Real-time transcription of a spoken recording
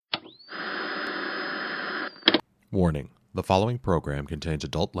Warning: the following program contains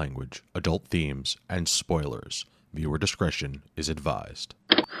adult language, adult themes, and spoilers. Viewer discretion is advised.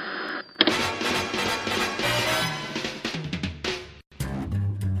 I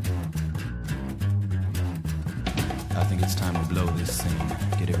think it's time to blow this scene.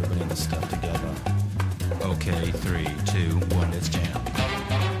 Get everybody in the stuff together. Okay, 3, 2, 1, let's jam.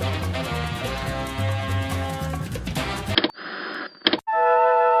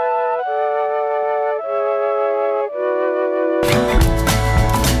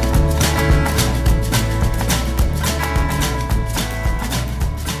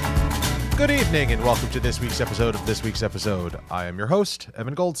 Good evening and welcome to this week's episode of This Week's Episode. I am your host,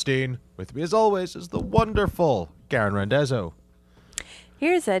 Evan Goldstein. With me as always is the wonderful Karen Randazzo.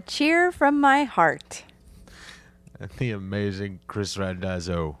 Here's a cheer from my heart. And the amazing Chris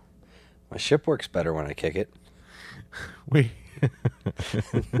Randazzo. My ship works better when I kick it. We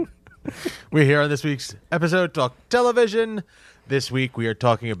here on this week's episode talk television. This week we are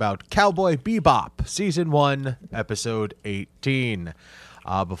talking about Cowboy Bebop, Season 1, Episode 18.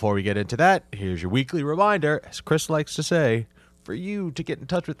 Before we get into that, here's your weekly reminder, as Chris likes to say, for you to get in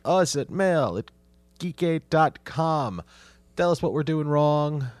touch with us at mail@geekade.com. Tell us what we're doing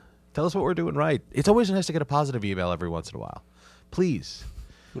wrong. Tell us what we're doing right. It's always nice to get a positive email every once in a while. Please.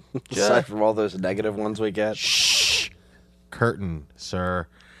 Aside from all those negative ones we get. Shh. Curtain, sir.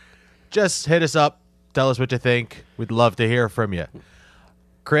 Just hit us up. Tell us what you think. We'd love to hear from you.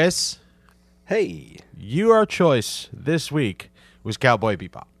 Chris, Hey. your choice this week was Cowboy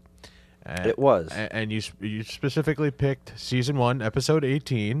Bebop. It was. And you specifically picked Season 1, Episode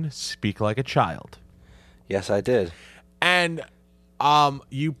 18, Speak Like a Child. Yes, I did. And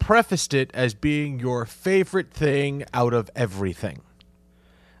you prefaced it as being your favorite thing out of everything.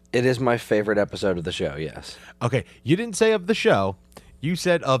 It is my favorite episode of the show, yes. Okay, you didn't say of the show. You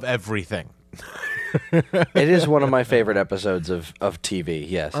said of everything. It is one of my favorite episodes of TV,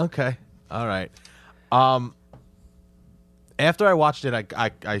 yes. Okay, all right. After I watched it,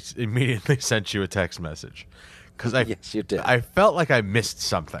 I immediately sent you a text message. Because Yes, you did. I felt like I missed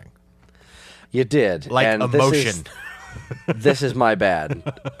something. You did. Like and emotion. This is my bad.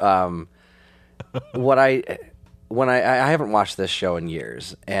 I haven't watched this show in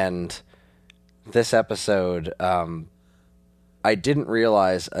years, and this episode, I didn't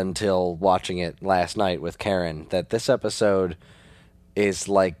realize until watching it last night with Karen that this episode is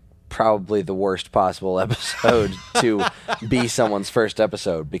like probably the worst possible episode to be someone's first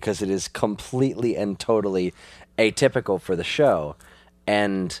episode, because it is completely and totally atypical for the show,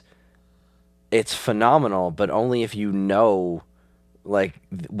 and it's phenomenal, but only if you know like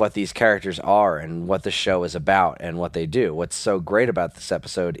what these characters are and what the show is about and what they do. What's so great about this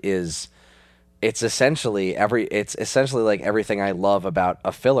episode is it's essentially like everything I love about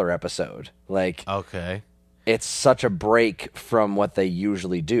a filler episode. Like, Okay. it's such a break from what they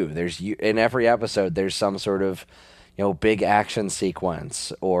usually do. In every episode, there's some sort of, big action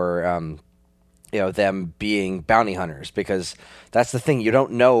sequence or, them being bounty hunters, because that's the thing. You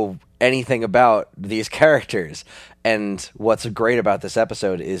don't know anything about these characters. And what's great about this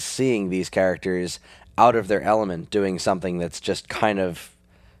episode is seeing these characters out of their element, doing something that's just kind of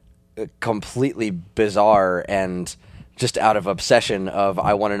completely bizarre and just out of obsession of,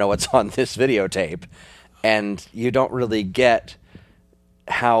 I want to know what's on this videotape. And you don't really get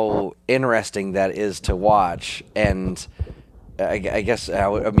how interesting that is to watch. And I guess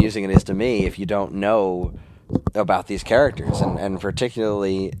how amusing it is to me if you don't know about these characters, and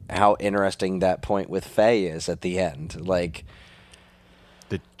particularly how interesting that point with Faye is at the end. Like,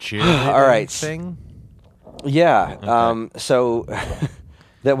 The cheerleader all right. thing? Yeah. Okay. So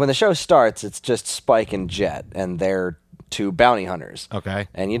that when the show starts, it's just Spike and Jet, and they're two bounty hunters. Okay.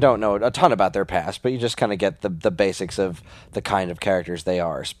 And you don't know a ton about their past, but you just kind of get the basics of the kind of characters they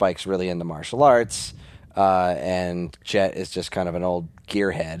are. Spike's really into martial arts, and Jet is just kind of an old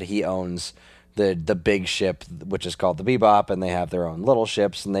gearhead. He owns the big ship, which is called the Bebop, and they have their own little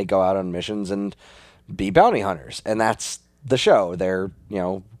ships, and they go out on missions and be bounty hunters. And that's the show. They're,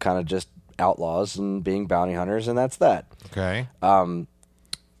 kind of just outlaws and being bounty hunters, and that's that. Okay.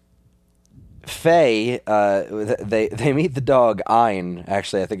 Faye, they meet the dog Ein.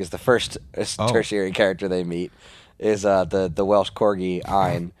 Actually, I think is the first tertiary character they meet is the Welsh corgi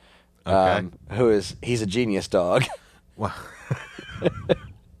Ein, Okay. he's a genius dog. Wow.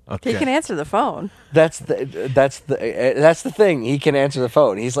 Okay. He can answer the phone. That's the thing. He can answer the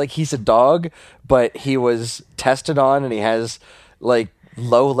phone. He's a dog, but he was tested on, and he has like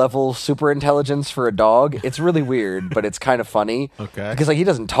low-level super intelligence for a dog. It's really weird, but it's kind of funny. Okay. Because like he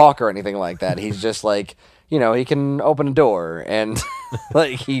doesn't talk or anything like that. He's just like, he can open a door, and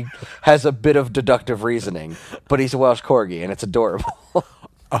like he has a bit of deductive reasoning, but he's a Welsh Corgi, and it's adorable.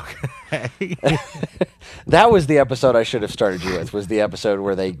 Okay. That was the episode I should have started you with. Was the episode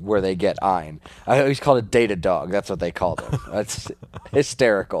where they get Ein. I always called it Data Dog. That's what they called him. That's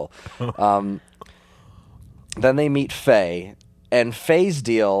hysterical. Then they meet Faye, and Faye's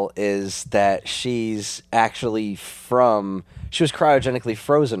deal is that she's actually she was cryogenically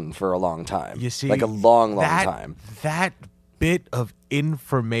frozen for a long time. You see, like a long time. That bit of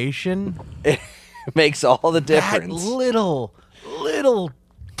information It makes all the that difference. little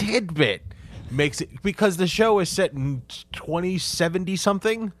tidbit makes it, because the show is set in 2070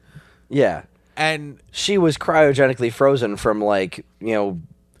 something, Yeah. and She was cryogenically frozen from the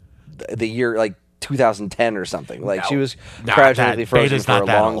year 2010 or something. Like she was cryogenically frozen Beta's for not a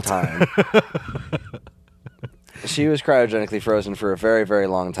that long old. time. She was cryogenically frozen for a very, very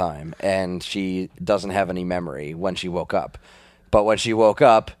long time, and she doesn't have any memory when she woke up. But when she woke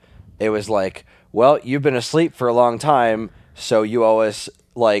up, it was like, well, you've been asleep for a long time, so you owe us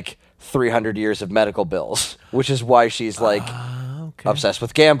 300 years of medical bills, which is why she's obsessed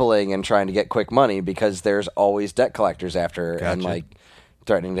with gambling and trying to get quick money, because there's always debt collectors after her and Gotcha.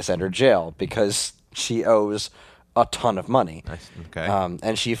 threatening to send her to jail because she owes a ton of money. Okay.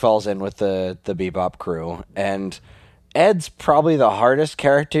 And she falls in with the Bebop crew, and Ed's probably the hardest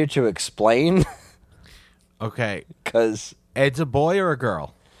character to explain Okay. because Ed's a boy or a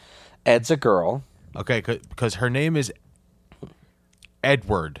girl? Ed's a girl. Okay, because her name is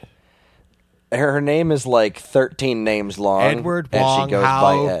Edward. Her name is 13 names long. Edward and Wong she goes Hao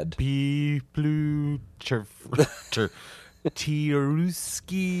by Ed. P.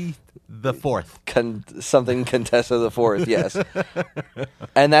 Tieruski the Fourth. Something Contessa the Fourth, yes.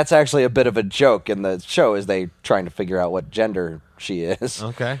 And that's actually a bit of a joke in the show, is they trying to figure out what gender she is.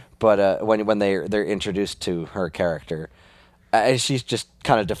 Okay. But when they're introduced to her character, she just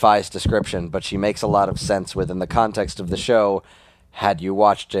kind of defies description, but she makes a lot of sense within the context of the show. Had you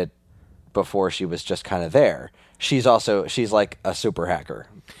watched it before she was just kind of there, she's like a super hacker.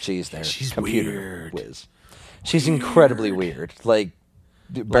 She's their computer weird. whiz. She's incredibly weird.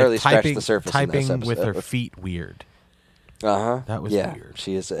 Barely scratched the surface in this Typing episode. with her feet weird. Uh-huh. That was yeah, weird.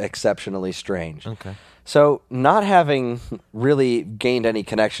 she is exceptionally strange. Okay. So, not having really gained any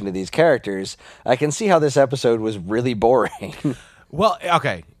connection to these characters, I can see how this episode was really boring. Well,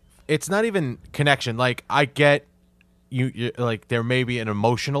 okay. It's not even connection. I get you there may be an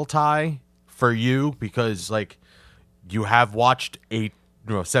emotional tie for you because you have watched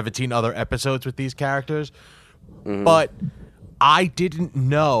 17 other episodes with these characters. Mm-hmm. But I didn't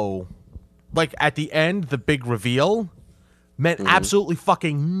know, at the end, the big reveal meant absolutely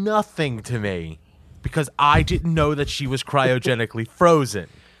fucking nothing to me because I didn't know that she was cryogenically frozen.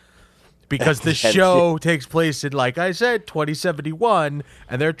 Because the show takes place in, like I said, 2071,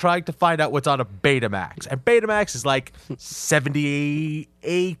 and they're trying to find out what's on a Betamax. And Betamax is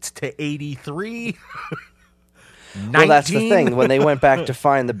 78 to 83. Well, that's the thing. When they went back to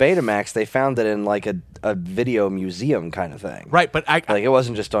find the Betamax, they found it in a video museum kind of thing. Right, but it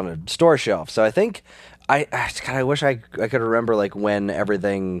wasn't just on a store shelf. So I think I wish I could remember when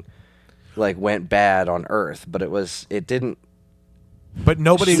everything went bad on Earth, but it didn't. But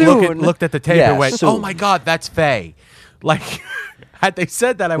nobody Soon. looked at the tape Yeah, and went, soon. "Oh my God, that's Faye." Had they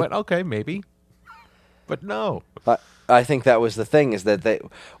said that, I went, "Okay, maybe," but no. I think that was the thing, is that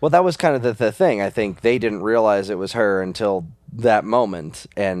that was kind of the thing. I think they didn't realize it was her until that moment,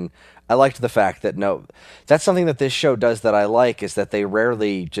 and I liked the fact that that's something that this show does that I like, is that they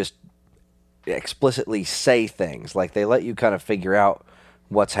rarely just explicitly say things. They let you kind of figure out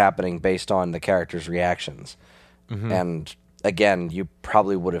what's happening based on the characters' reactions. Mm-hmm. And again, you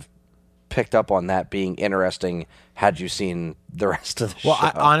probably would have picked up on that being interesting had you seen the rest of the Well,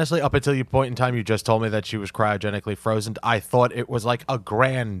 show. honestly, up until the point in time you just told me that she was cryogenically frozen, I thought it was a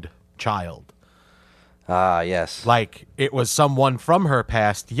grandchild. Ah, yes. It was someone from her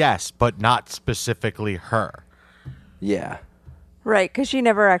past, yes, but not specifically her. Yeah. Right, because she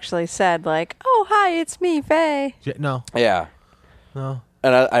never actually said, oh, hi, it's me, Faye. Yeah, no. Yeah. No.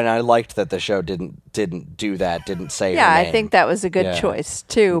 And I liked that the show didn't do that, didn't say Yeah, her I name. think that was a good Yeah. choice,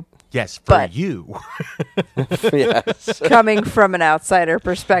 too, Yes, for But- you. Yes. coming from an outsider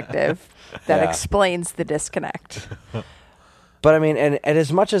perspective. That Yeah. explains the disconnect. But I mean, and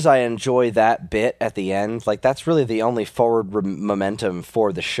as much as I enjoy that bit at the end, that's really the only forward momentum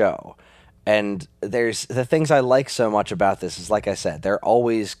for the show. And there's the things I like so much about this is, like I said, they're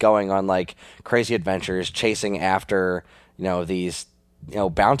always going on crazy adventures, chasing after these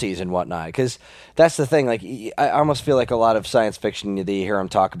bounties and whatnot. Because that's the thing. Like, I almost feel like a lot of science fiction that you hear them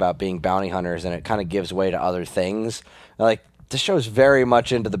talk about being bounty hunters, and it kind of gives way to other things. Like, the show's very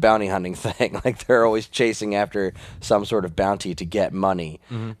much into the bounty hunting thing. Like, they're always chasing after some sort of bounty to get money,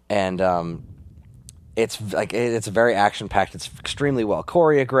 and it's very action packed. It's extremely well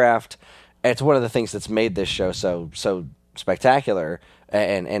choreographed. It's one of the things that's made this show so spectacular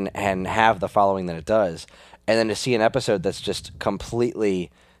and have the following that it does. And then to see an episode that's just completely,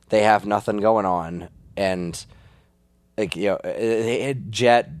 they have nothing going on, and like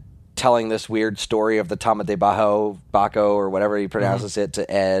Jet telling this weird story of the Tama de Baco or whatever he pronounces it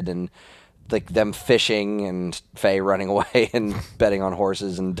to Ed, and like them fishing and Faye running away and betting on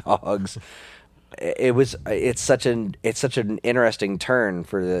horses and dogs. It's such an interesting turn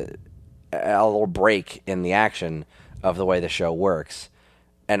for a little break in the action of the way the show works.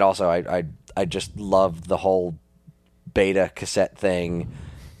 And also I just love the whole beta cassette thing.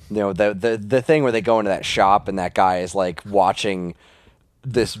 The thing where they go into that shop and that guy is like watching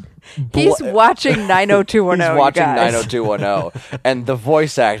this. He's watching 90210. He's watching you guys. 90210, and the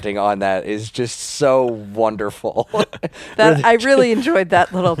voice acting on that is just so wonderful. I really enjoyed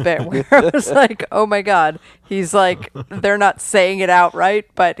that little bit where I was like, "Oh my god!" He's like, they're not saying it outright,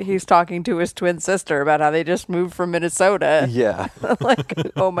 but he's talking to his twin sister about how they just moved from Minnesota. Yeah, like,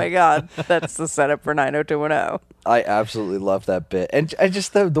 oh my god, that's the setup for 90210. I absolutely love that bit, and I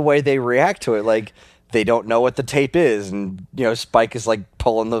just the way they react to it, like. They don't know what the tape is, and Spike is like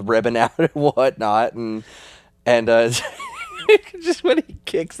pulling the ribbon out and whatnot, and just when he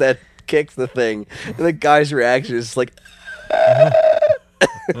kicks the thing, and the guy's reaction is like,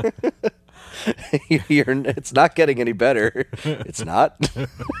 it's not getting any better. It's not.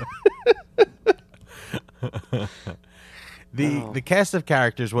 The cast of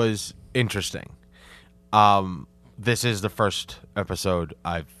characters was interesting. This is the first episode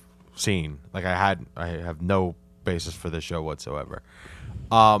I've seen. Like I have no basis for this show whatsoever.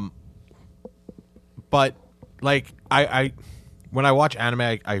 But like I when I watch anime,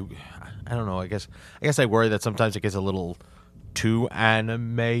 I don't know. I guess I worry that sometimes it gets a little too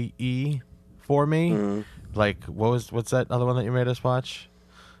anime-y for me. Like what's that other one that you made us watch?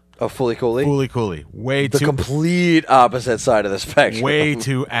 Oh, Fooly Cooly? Fooly Cooly. The complete opposite side of the spectrum. Way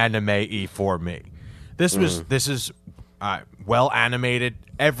too anime-y for me. This is well animated.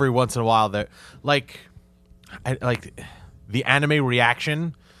 Every once in a while, that like the anime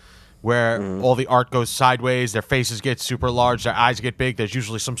reaction where all the art goes sideways, their faces get super large, their eyes get big. There's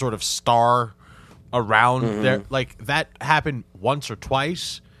usually some sort of star around there. Like that happened once or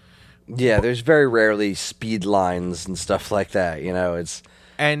twice. Yeah, there's very rarely speed lines and stuff like that.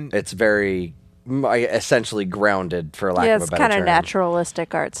 It's very essentially grounded, for lack of a better term. Yeah, it's kind of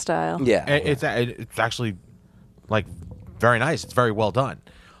naturalistic art style. Yeah, it's actually like very nice. It's very well done.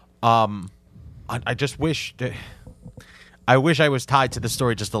 I just wish I was tied to the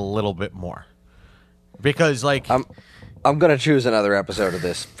story just a little bit more, because like I'm gonna choose another episode of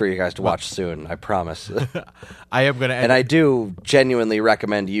this for you guys to watch soon. I promise. I am gonna, and I do genuinely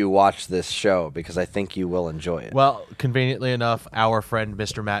recommend you watch this show because I think you will enjoy it. Well, conveniently enough, our friend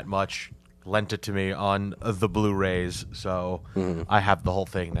Mr. Matt Much lent it to me on the Blu-rays, so I have the whole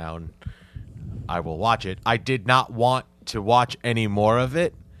thing now, and I will watch it. I did not want to watch any more of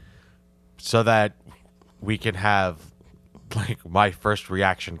it so that we can have like my first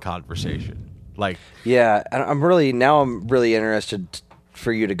reaction conversation. Like, yeah, and I'm really interested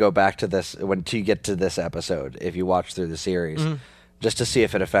for you to go back to this when you get to this episode, if you watch through the series, just to see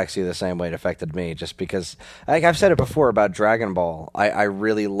if it affects you the same way it affected me. Just because, like I've said it before about Dragon Ball, I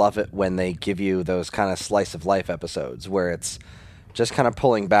really love it when they give you those kind of slice of life episodes where it's just kind of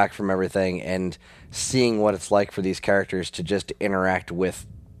pulling back from everything and seeing what it's like for these characters to just interact with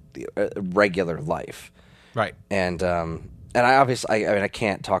regular life. right. And I obviously, I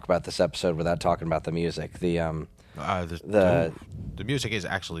can't talk about this episode without talking about the music. The music is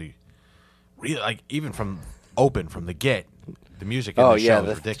actually really, like, even from the get, the music in the show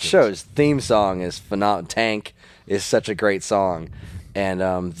is ridiculous. The show's theme song is phenomenal. Tank is such a great song. And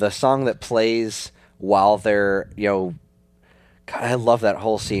the song that plays while they're, God, I love that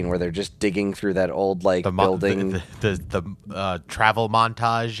whole scene where they're just digging through that old building. The travel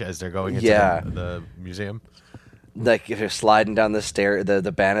montage as they're going into the museum. Like if you're sliding down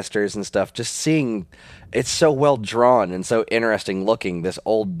the banisters and stuff, just seeing it's so well drawn and so interesting looking. This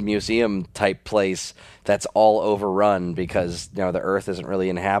old museum type place that's all overrun because the Earth isn't really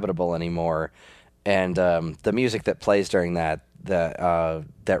inhabitable anymore, and the music that plays during that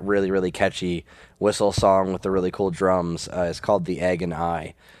really really catchy whistle song with the really cool drums is called "The Egg and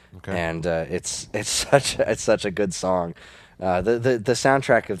I," and it's such a good song. The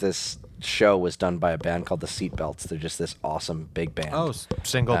soundtrack of this show was done by a band called the Seatbelts. They're just this awesome big band. Oh,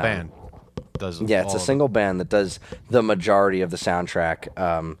 single band. Yeah, it's a single band that does the majority of the soundtrack.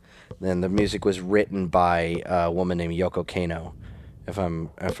 And the music was written by a woman named Yoko Kano, if I'm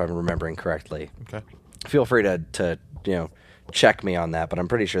remembering correctly. Okay. Feel free to check me on that, but I'm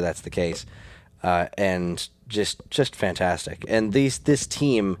pretty sure that's the case. And just fantastic. And this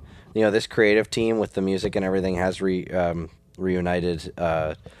team, this creative team with the music and everything has reunited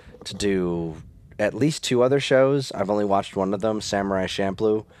to do at least 2 other shows. I've only watched one of them, Samurai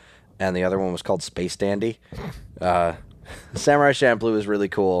Champloo, and the other one was called Space Dandy. Samurai Champloo is really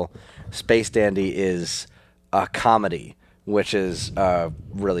cool. Space Dandy is a comedy, which is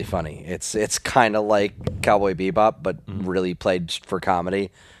really funny. It's kind of like Cowboy Bebop, but really played for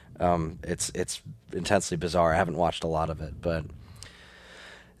comedy. It's intensely bizarre. I haven't watched a lot of it, but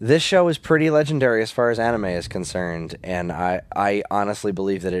this show is pretty legendary as far as anime is concerned, and I honestly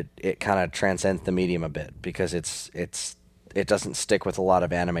believe that it kind of transcends the medium a bit because it doesn't stick with a lot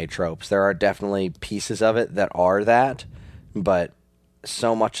of anime tropes. There are definitely pieces of it that are that, but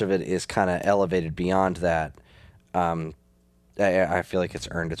so much of it is kind of elevated beyond that. I feel like it's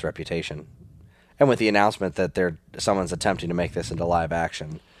earned its reputation. And with the announcement that someone's attempting to make this into live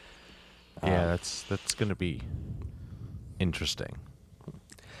action. Yeah, that's going to be interesting.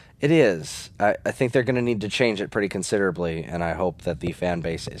 It is. I think they're going to need to change it pretty considerably, and I hope that the fan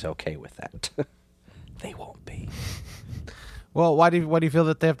base is okay with that. They won't be. Well, why do you feel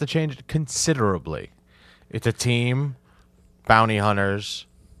that they have to change it considerably? It's a team, bounty hunters.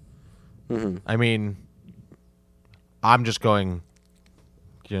 Mm-hmm. I mean, I'm just going,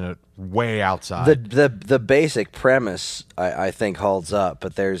 way outside. The basic premise I think holds up,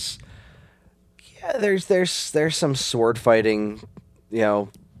 but there's some sword fighting,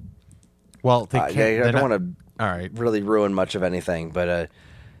 Well, I don't want to all right. really ruin much of anything, but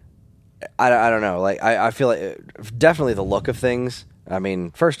I don't know. Like I feel like definitely the look of things. I mean,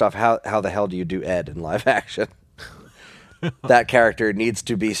 first off, how the hell do you do Ed in live action? That character needs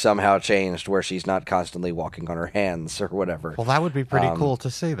to be somehow changed where she's not constantly walking on her hands or whatever. Well, that would be pretty cool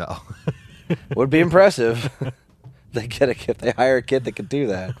to see, though. Would be impressive. They hire a kid that could do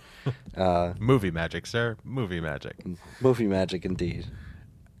that. Movie magic, sir. Movie magic. Movie magic, indeed.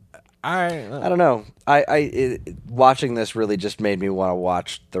 I don't know. Watching this really just made me want to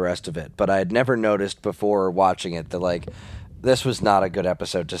watch the rest of it. But I had never noticed before watching it that this was not a good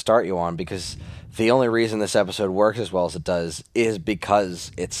episode to start you on, because the only reason this episode works as well as it does is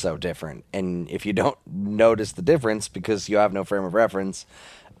because it's so different. And if you don't notice the difference because you have no frame of reference,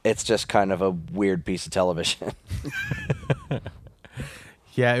 it's just kind of a weird piece of television.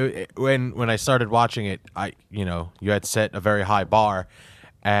 Yeah, when I started watching it, you had set a very high bar,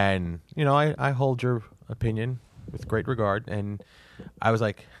 and I hold your opinion with great regard, and I was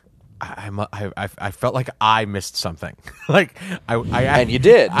like, I felt like I missed something. And you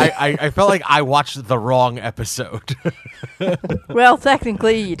did. I felt like I watched the wrong episode. Well,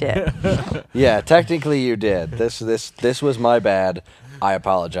 technically you did. Yeah, technically you did. This was my bad. I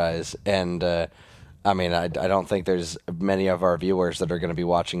apologize. And I mean, I don't think there's many of our viewers that are going to be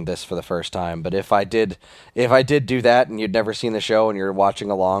watching this for the first time. But if I did do that and you'd never seen the show and you're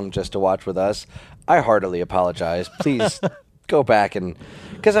watching along just to watch with us, I heartily apologize. Please go back and,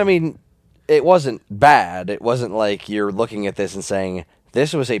 because I mean, it wasn't bad. It wasn't like you're looking at this and saying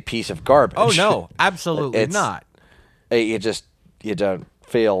this was a piece of garbage. Oh no, absolutely not. You don't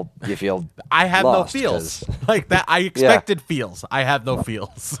feel. You feel. I have lost no feels like that. I expected feels. I have no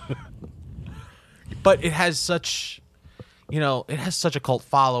feels. But it has such, a cult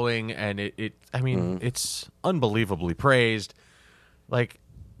following, and it's unbelievably praised. Like,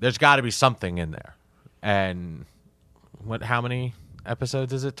 there's got to be something in there. And how many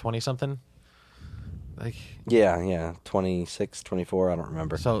episodes is it? 20-something? Yeah, 26, 24, I don't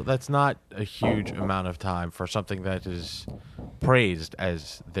remember. So that's not a huge amount of time for something that is praised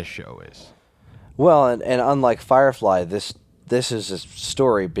as this show is. Well, and unlike Firefly, this is a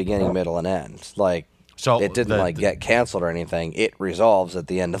story beginning, middle, and end. So it didn't get canceled or anything. It resolves at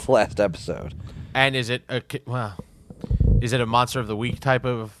the end of the last episode. And is it a Monster of the Week type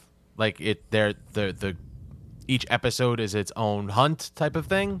of each episode is its own hunt type of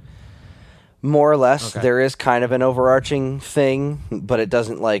thing? More or less. Okay. There is kind of an overarching thing, but it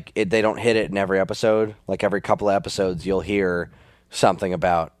doesn't they don't hit it in every episode. Like every couple of episodes you'll hear something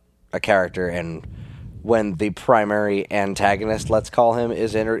about a character, and when the primary antagonist, let's call him,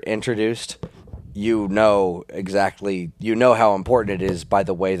 is introduced, you know how important it is by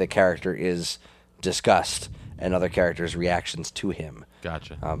the way the character is discussed and other characters' reactions to him.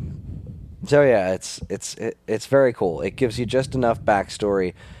 Gotcha. So yeah, it's very cool. It gives you just enough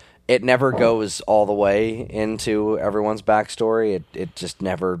backstory. It never goes all the way into everyone's backstory. It just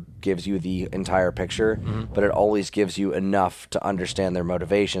never gives you the entire picture, but it always gives you enough to understand their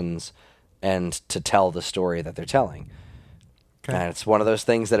motivations and to tell the story that they're telling. Okay. And it's one of those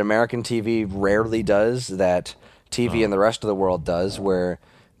things that American TV rarely does, that TV in the rest of the world does, where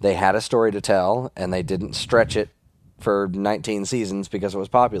they had a story to tell and they didn't stretch it for 19 seasons because it was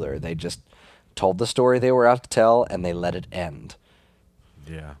popular. They just told the story they were out to tell and they let it end.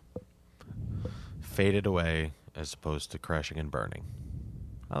 Yeah. Faded away as opposed to crashing and burning.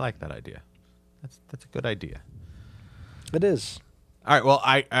 I like that idea. That's a good idea. It is. All right, well,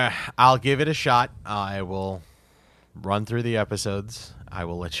 I'll give it a shot. I will run through the episodes. I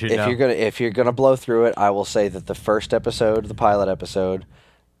will let you know. If you're gonna blow through it, I will say that the first episode, the pilot episode,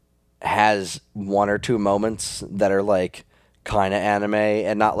 has one or two moments that are like kind of anime,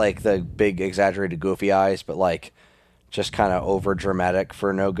 and not like the big exaggerated goofy eyes, but like just kind of over dramatic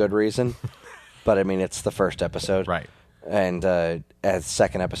for no good reason. But I mean, it's the first episode, Right. And as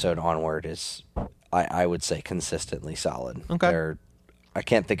second episode onward is, I would say, consistently solid. Okay. I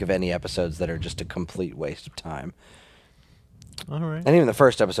can't think of any episodes that are just a complete waste of time. All right. And even the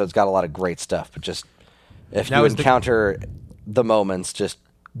first episode's got a lot of great stuff, but just if Now you is the- encounter the moments, just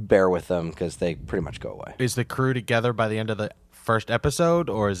bear with them because they pretty much go away. Is the crew together by the end of the first episode,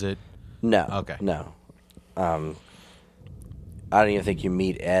 or is it... No. Okay. No. I don't even think you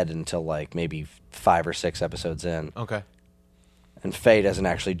meet Ed until like maybe 5 or 6 episodes in. Okay. And Faye doesn't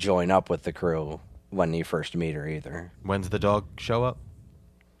actually join up with the crew when you first meet her either. When's the dog show up?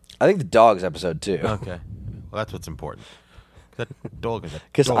 I think the dog's episode 2. Okay. Well, that's what's important. That dog is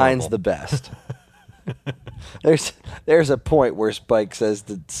Because adorable. Ein's the best. There's a point where Spike says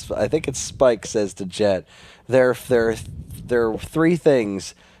that, I think it's Spike says to Jet, there are 3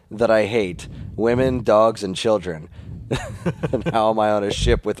 things that I hate: women, dogs, and children. And how am I on a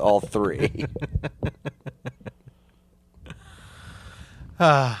ship with all 3?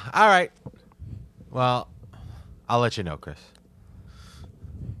 All right. Well, I'll let you know, Chris.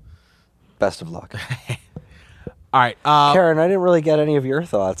 Best of luck. All right. Karen, I didn't really get any of your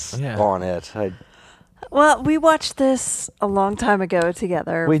thoughts Yeah. on it. Well, we watched this a long time ago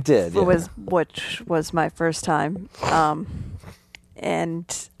together. We did, yeah. Which was my first time.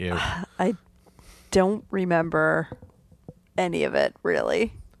 And Ew. I don't remember any of it,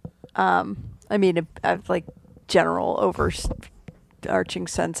 really. I mean, I've like general overarching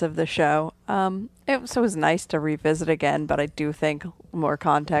sense of the show. It was nice to revisit again, but I do think more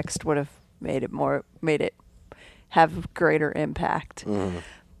context would have made it have greater impact.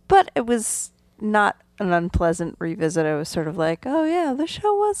 But it was not an unpleasant revisit. I was sort of like, oh yeah, the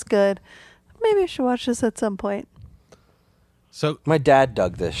show was good. Maybe I should watch this at some point. So My dad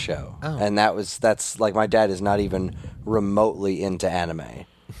dug this show, Oh. and that's like, my dad is not even remotely into anime,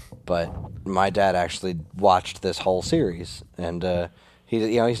 but my dad actually watched this whole series, and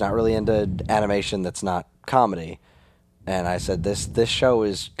he's not really into animation that's not comedy, and I said this show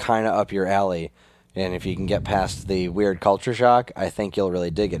is kind of up your alley, and if you can get past the weird culture shock, I think you'll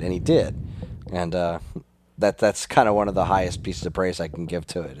really dig it, and he did, and that's kind of one of the highest pieces of praise I can give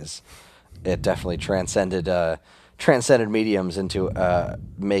to it. Is it definitely transcended mediums into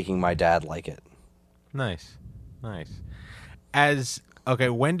making my dad like it. nice.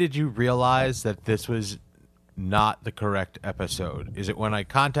 When did you realize that this was not the correct episode? Is it when I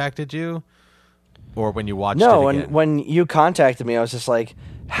contacted you, or when you watched it again? when you contacted me, I was just like,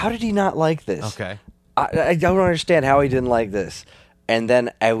 how did he not like this? Okay. I don't understand how he didn't like this. And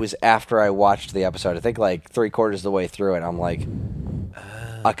then it was after I watched the episode, I think like 3/4 of the way through it, I'm like,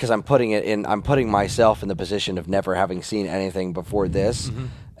 because I'm putting myself in the position of never having seen anything before this,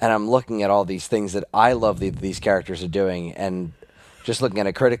 and I'm looking at all these things that I love these characters are doing, and just looking at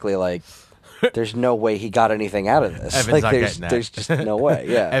it critically, like, there's no way he got anything out of this. Evan's Like, not there's getting that. there's just no way.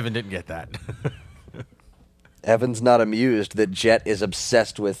 Yeah, Evan didn't get that. Evan's not amused that Jet is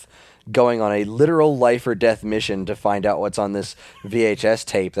obsessed with going on a literal life or death mission to find out what's on this VHS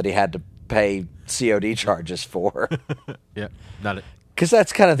tape that he had to pay COD charges for. Yeah, not it. Because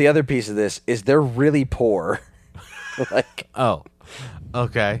that's kind of the other piece of this, is they're really poor. Like, Oh,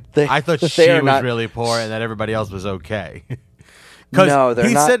 okay. They- I thought they she are was not- really poor and that everybody else was okay. Because No, they're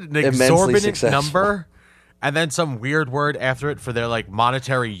he not said an immensely exorbitant successful. number, and then some weird word after it for their like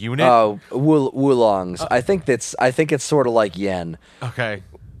monetary unit. oh, Wulongs. I think it's sort of like yen. Okay,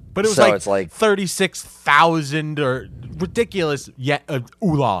 but it was So it's like- 36,000 or ridiculous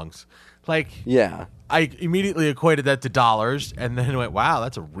oolongs. Like, Yeah. I immediately equated that to dollars, and then went, "Wow,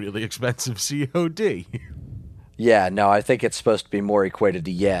 that's a really expensive COD." Yeah, no, I think it's supposed to be more equated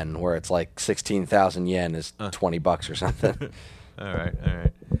to yen, where it's like 16,000 yen is $20 or something. All right.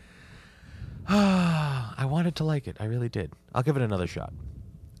 I wanted to like it. I really did. I'll give it another shot.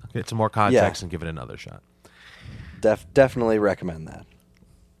 I'll get some more context and give it another shot. Definitely recommend that.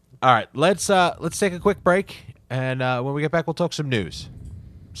 All right, let's take a quick break, and when we get back, we'll talk some news.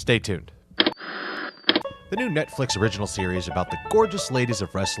 Stay tuned. The new Netflix original series about the gorgeous ladies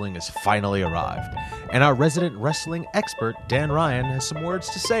of wrestling has finally arrived, and our resident wrestling expert, Dan Ryan, has some words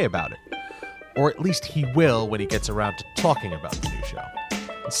to say about it. Or at least he will when he gets around to talking about the new show.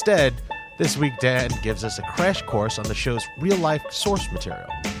 Instead, this week Dan gives us a crash course on the show's real-life source material.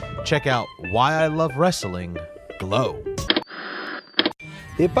 Check out Why I Love Wrestling, Glow.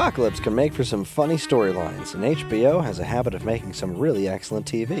 The apocalypse can make for some funny storylines, and HBO has a habit of making some really excellent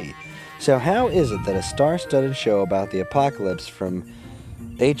TV. So how is it that a star-studded show about the apocalypse from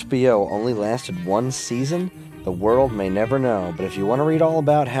HBO only lasted one season? The world may never know, but if you want to read all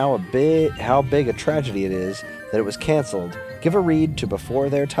about how big a tragedy it is that it was canceled, give a read to Before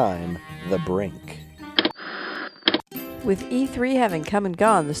Their Time, The Brink. With E3 having come and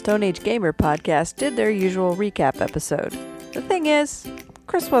gone, the Stone Age Gamer podcast did their usual recap episode. The thing is,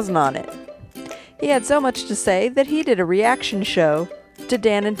 Chris wasn't on it. He had so much to say that he did a reaction show to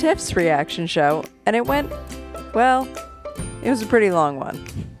Dan and Tiff's reaction show, and it went, well, it was a pretty long one.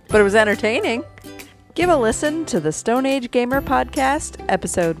 But it was entertaining. Give a listen to the Stone Age Gamer podcast,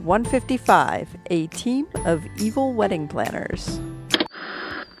 episode 155, A Team of Evil Wedding Planners.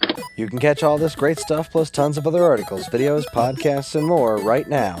 You can catch all this great stuff plus tons of other articles, videos, podcasts, and more right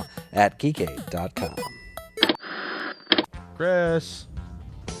now at geekade.com. Chris,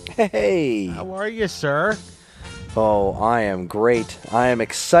 Hey! how are you, sir? Oh, I am great. I am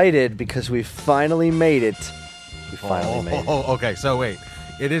excited because we finally made it. We finally made it. Okay, so wait.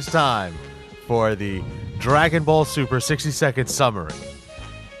 It is time for the Dragon Ball Super 60-second summary.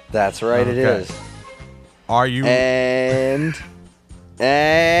 That's right, it is. Are you... And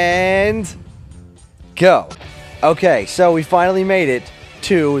go. Okay, so we finally made it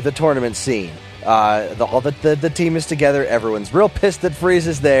to the tournament scene. The team is together. Everyone's real pissed that Frieza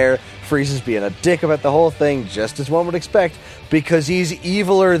is there. Frieza's being a dick about the whole thing, just as one would expect, because he's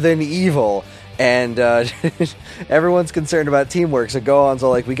eviler than evil. And everyone's concerned about teamwork, so Gohan's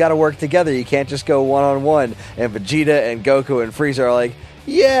all like, we gotta work together, you can't just go one-on-one. And Vegeta and Goku and Frieza are like,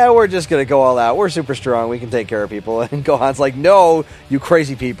 yeah, we're just gonna go all out, we're super strong, we can take care of people. And Gohan's like, no, you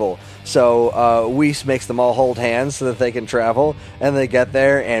crazy people. So Whis makes them all hold hands so that they can travel, and they get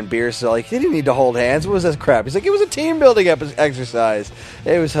there, and Beerus is like, they didn't need to hold hands, what was this crap? He's like, it was a team-building exercise.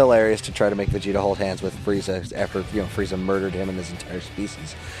 It was hilarious to try to make Vegeta hold hands with Frieza after Frieza murdered him and his entire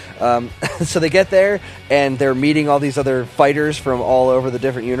species. So they get there, and they're meeting all these other fighters from all over the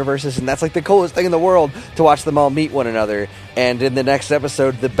different universes, and that's like the coolest thing in the world, to watch them all meet one another. And in the next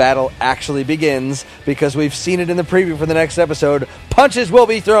episode, the battle actually begins, because we've seen it in the preview for the next episode. Punches will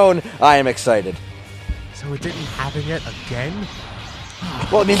be thrown. I am excited. So it didn't happen yet again?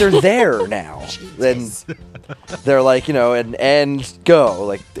 Well, I mean, they're there now. And they're like, and go.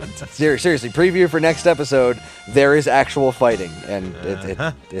 Like, seriously, preview for next episode, there is actual fighting, and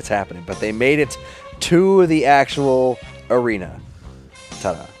it's happening. But they made it to the actual arena.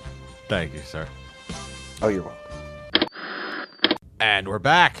 Ta-da. Thank you, sir. Oh, you're welcome. And we're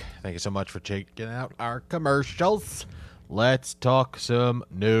back. Thank you so much for checking out our commercials. Let's talk some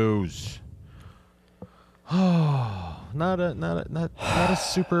news. Oh, not a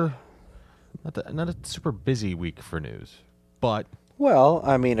super busy week for news, but Well,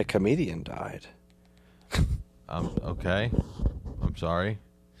 I mean, a comedian died. okay. I'm sorry.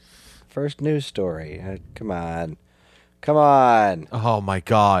 First news story. Come on. Oh my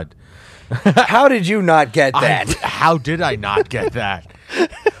God. How did you not get that? How did I not get that?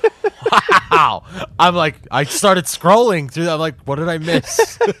 Wow. I'm like, I started scrolling through that. I'm like, what did I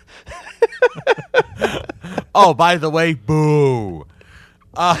miss? Oh, by the way, boo.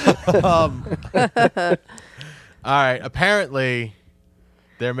 All right. Apparently,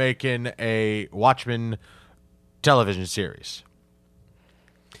 they're making a Watchmen television series.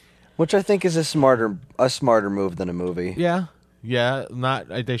 Which I think is a smarter move than a movie. Yeah.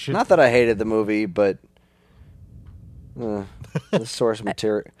 They should. Not that I hated the movie, but the source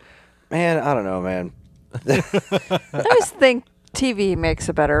material. Man, I don't know, man. I always think TV makes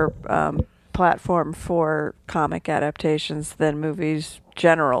a better platform for comic adaptations than movies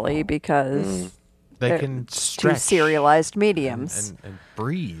generally, because they can two stretch serialized mediums and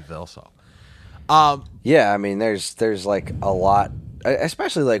breathe also. Yeah, I mean, there's like a lot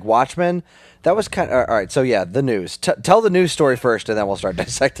especially like Watchmen. That was kind of all right. So yeah, the news. Tell the news story first, and then we'll start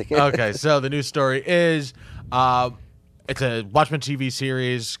dissecting it. Okay, so the news story is it's a Watchmen TV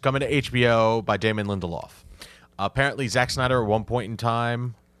series coming to HBO by Damon Lindelof. Apparently, Zack Snyder at one point in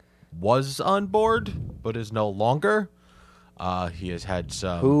time was on board, but is no longer. He has had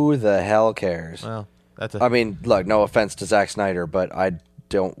some. Who the hell cares? Well, I mean, look, no offense to Zack Snyder, but I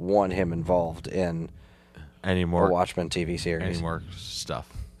don't want him involved in any a more Watchmen TV series. any more stuff.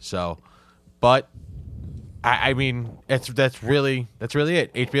 So, but I mean, that's really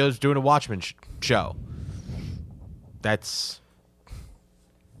it. HBO's doing a Watchmen show. That's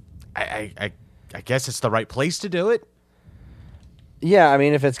I guess it's the right place to do it. Yeah, I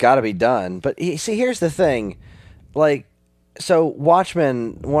mean, if it's got to be done. But see, here's the thing. Like, so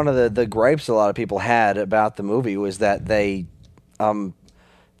Watchmen, one of the gripes a lot of people had about the movie was that they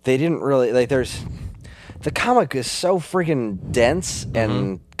didn't really, like, the comic is so freaking dense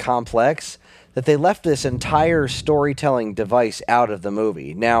and complex that they left this entire storytelling device out of the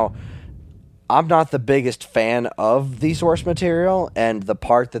movie. Now, I'm not the biggest fan of the source material, and the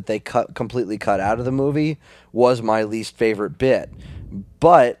part that they completely cut out of the movie was my least favorite bit.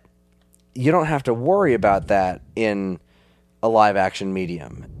 But you don't have to worry about that in a live-action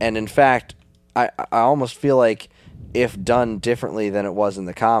medium. And in fact, I almost feel like if done differently than it was in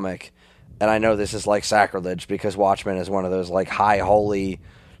the comic, and I know this is like sacrilege because Watchmen is one of those like high holy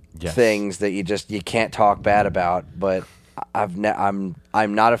things that you can't talk bad about, but I'm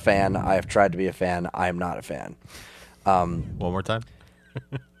not a fan. I have tried to be a fan. I am not a fan. One more time.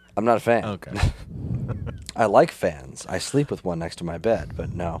 I'm not a fan. Okay. I like fans. I sleep with one next to my bed,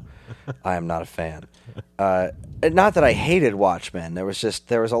 but no, I am not a fan. Not that I hated Watchmen. There was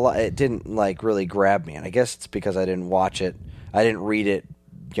a lot. It didn't like really grab me, and I guess it's because I didn't watch it. I didn't read it,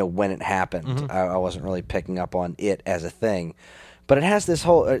 when it happened. I wasn't really picking up on it as a thing. But it has this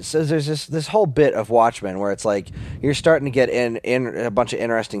whole. So there's this whole bit of Watchmen where it's like you're starting to get in a bunch of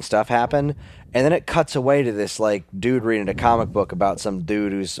interesting stuff happen, and then it cuts away to this like dude reading a comic book about some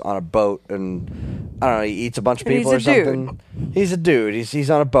dude who's on a boat and I don't know, he eats a bunch of people or something. He's a dude. He's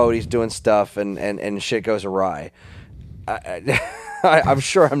on a boat. He's doing stuff and shit goes awry. I'm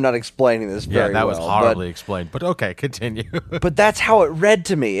sure I'm not explaining this very well. Yeah, that was horribly explained. But okay, continue. But that's how it read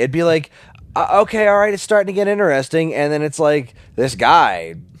to me. It'd be like, okay, all right, it's starting to get interesting, and then it's like this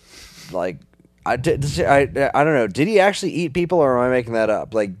guy, like I don't know. Did he actually eat people, or am I making that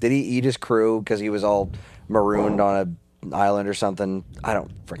up? Like, did he eat his crew because he was all marooned on an island or something? I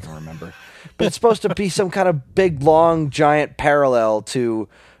don't freaking remember. But it's supposed to be some kind of big, long, giant parallel to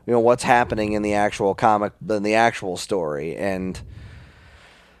what's happening in the actual comic, in the actual story, and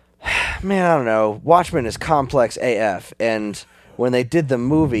man, I don't know. Watchmen is complex AF, and when they did the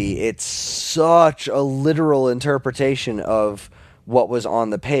movie, it's such a literal interpretation of what was on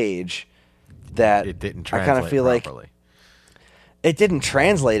the page that it didn't translate I kind of feel properly. Like it didn't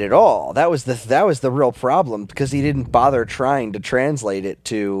translate at all. That was the real problem because he didn't bother trying to translate it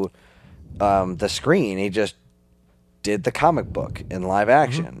to the screen. He just did the comic book in live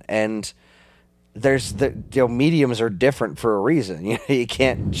action, and there's mediums are different for a reason. You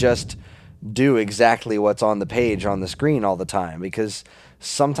can't just do exactly what's on the page on the screen all the time because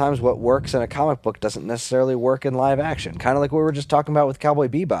sometimes what works in a comic book doesn't necessarily work in live action. Kind of like what we were just talking about with Cowboy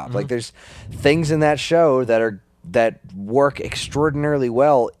Bebop. Like there's things in that show that work extraordinarily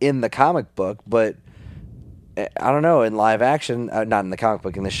well in the comic book, but I don't know, in live action, not in the comic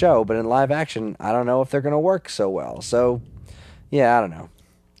book, in the show, but in live action, I don't know if they're going to work so well. So, yeah, I don't know.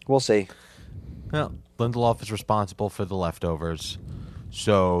 We'll see. Well, Lindelof is responsible for The Leftovers,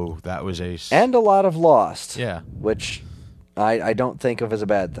 so that was and a lot of Lost. Yeah. Which I don't think of as a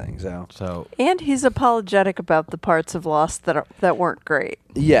bad thing. So and he's apologetic about the parts of Lost that weren't great.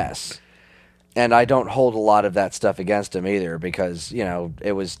 Yes. And I don't hold a lot of that stuff against him either because,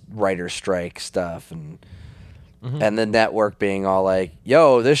 it was writer's strike stuff and the network being all like,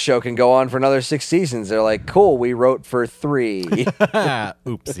 yo, this show can go on for another 6 seasons. They're like, cool, we wrote for 3.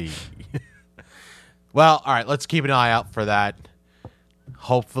 Oopsie. Well, all right, let's keep an eye out for that.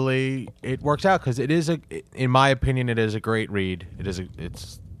 Hopefully it works out because it is in my opinion, it is a great read.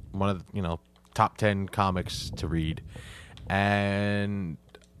 It's one of the, top 10 comics to read. And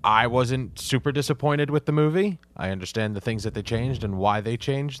I wasn't super disappointed with the movie. I understand the things that they changed and why they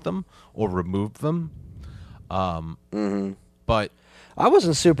changed them or removed them. But I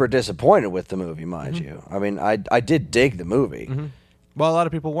wasn't super disappointed with the movie, mind you. I mean, I did dig the movie. Well, a lot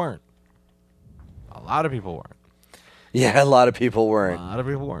of people weren't. Yeah, a lot of people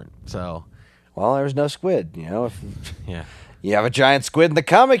weren't. So, well, there was no squid. If yeah, you have a giant squid in the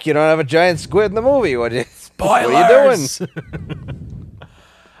comic, you don't have a giant squid in the movie. What are you doing?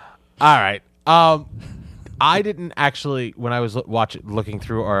 All right. I didn't actually, when I was looking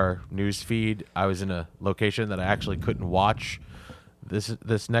through our news feed, I was in a location that I actually couldn't watch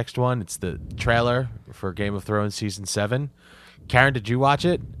this next one. It's the trailer for Game of Thrones Season 7. Karen, did you watch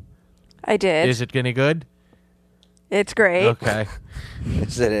it? I did. Is it any good? It's great. Okay.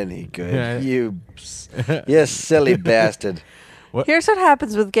 Is it any good? Yeah. You silly bastard. Here's what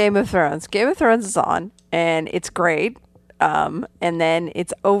happens with Game of Thrones. Game of Thrones is on, and it's great. And then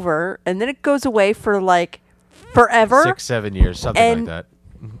it's over, and then it goes away for like forever. 6-7 years, something like that.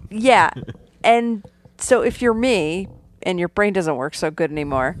 Yeah. And so if you're me and your brain doesn't work so good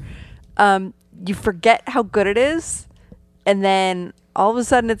anymore, you forget how good it is. And then all of a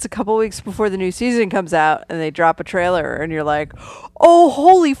sudden it's a couple weeks before the new season comes out and they drop a trailer and you're like, oh,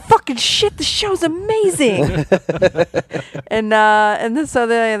 holy fucking shit, the show's amazing.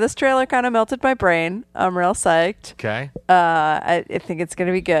 This trailer kind of melted my brain. I'm real psyched. Okay. I think it's going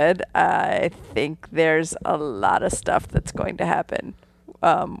to be good. I think there's a lot of stuff that's going to happen,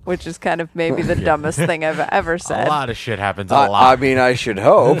 which is kind of maybe the dumbest thing I've ever said. A lot of shit happens. A lot. I mean, I should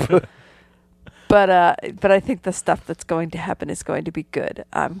hope. But I think the stuff that's going to happen is going to be good.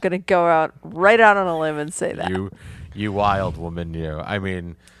 I'm going to go right out on a limb and say that. You wild woman, you. I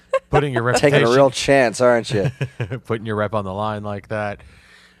mean, putting your reputation, Taking a real chance, aren't you? putting your rep on the line like that.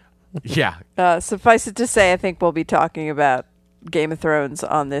 Yeah. Suffice it to say, I think we'll be talking about Game of Thrones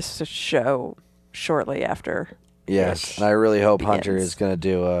on this show shortly after. Yes, and I really hope begins. Hunter is going to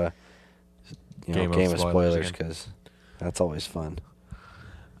do a Game game of of spoilers spoilers because that's always fun.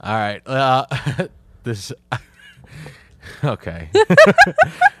 All right. This. Okay.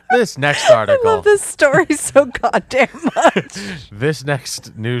 This next article. I love this story so goddamn much. This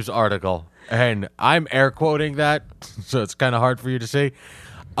next news article, and I'm air quoting that, so it's kind of hard for you to see.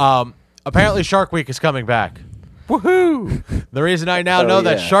 Apparently, Shark Week is coming back. Woohoo! The reason I now know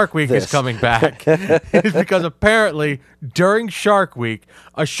that Shark Week is coming back is because apparently during Shark Week,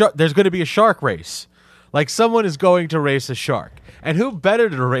 there's going to be a shark race. Like someone is going to race a shark. And who better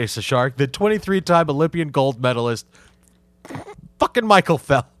to race a shark than 23-time Olympian gold medalist fucking Michael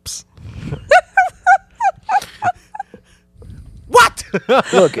Phelps? What?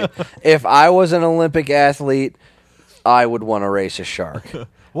 Look, if I was an Olympic athlete, I would want to race a shark.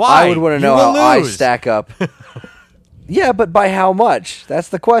 Why? I would want to know how I stack up. Yeah, but by how much? That's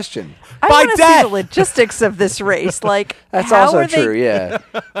the question. I By want to see death. the logistics of this race. Like That's how also are they- true, yeah.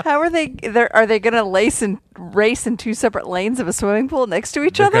 How are they? Are they going to race in two separate lanes of a swimming pool next to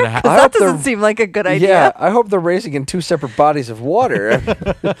each They're other? gonna ha- 'Cause I that hope doesn't they're- seem like a good idea. Yeah, I hope they're racing in two separate bodies of water.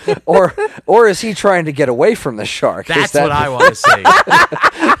 or is he trying to get away from the shark? That's what I want to see.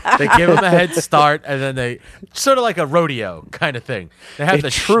 They give him a head start, and then they sort of like a rodeo kind of thing. They have It the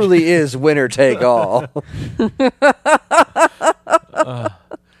truly is winner take all.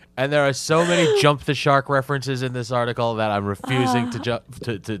 and there are so many jump the shark references in this article that I'm refusing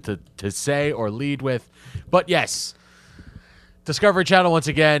to say or lead with. But yes, Discovery Channel once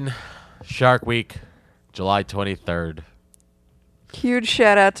again, Shark Week, July 23rd. Huge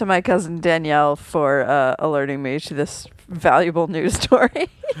shout out to my cousin Danielle for alerting me to this valuable news story.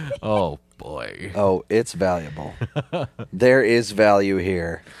 Oh boy, Oh, it's valuable. There is value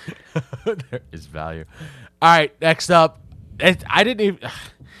here. there is value. All right, next up, I didn't even.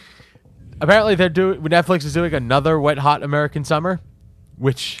 Apparently, Netflix is doing another Wet Hot American Summer,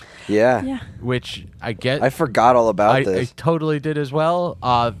 which Yeah. I get. I forgot all about I this. totally did as well.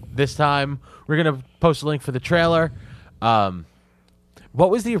 This time, we're gonna post a link for the trailer. What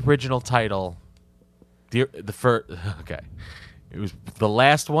was the original title? The first. Okay, it was the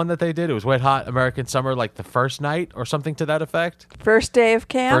last one that they did. It was Wet Hot American Summer, like the first night or something to that effect. First day of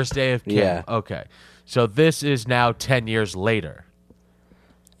camp. First day of camp. Yeah. Okay, so this is now 10 years later.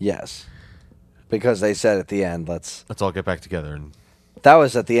 Yes. Because they said at the end, Let's all get back together and that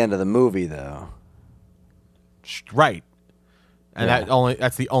was at the end of the movie, though. right. And Yeah.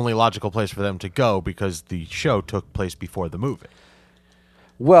 that's the only logical place for them to go because the show took place before the movie.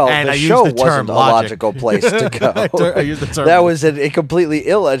 Well, And the I used show the term wasn't a logic. logical place to go. I used the term That was a completely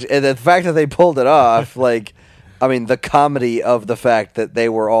illogical. And the fact that they pulled it off, like, I mean, the comedy of the fact that they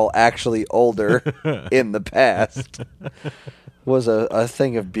were all actually older in the past was a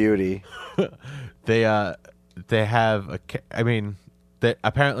thing of beauty. They have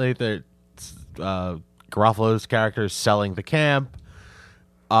apparently Garofalo's character is selling the camp.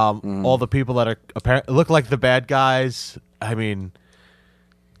 All the people that are look like the bad guys. I mean,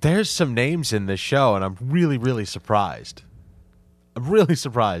 there's some names in this show, and I'm really, really surprised. I'm really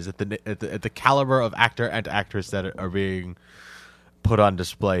surprised at the caliber of actor and actress that are being put on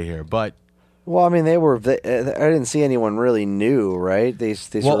display here. But Well, I mean, I didn't see anyone really new, right? These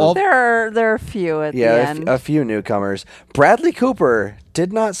were, There are a few at the end. a few newcomers. Bradley Cooper,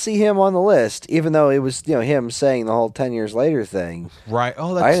 did not see him on the list, even though it was him saying the whole 10 years later thing. Right.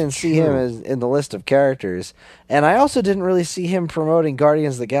 Oh, that's I didn't see him in the list of characters, and I also didn't really see him promoting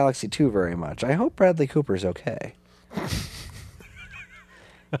Guardians of the Galaxy 2 very much. I hope Bradley Cooper's okay.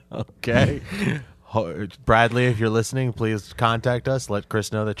 Okay. Bradley, if you're listening, please contact us. Let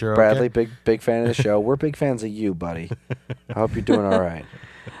Chris know that you're Bradley, okay. big fan of the show. We're big fans of you, buddy. I hope you're doing all right.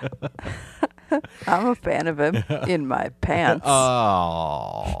 I'm a fan of him in my pants.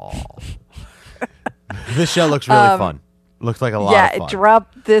 Oh. This show looks really fun. Looks like a lot of fun. It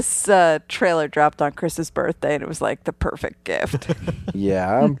dropped. This trailer dropped on Chris's birthday, and it was like the perfect gift.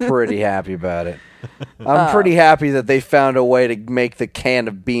 Yeah, I'm pretty happy about it. I'm pretty happy that they found a way to make the can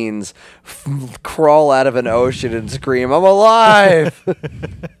of beans crawl out of an ocean and scream, "I'm alive!"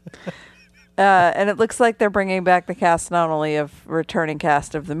 And it looks like they're bringing back the cast, not only of returning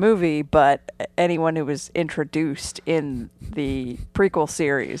cast of the movie, but anyone who was introduced in the prequel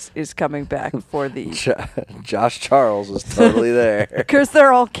series is coming back for the... Josh Charles was totally there. Because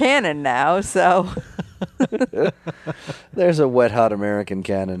they're all canon now, so... There's a wet hot American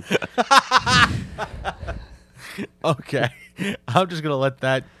canon. Okay. I'm just going to let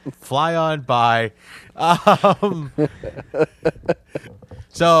that fly on by.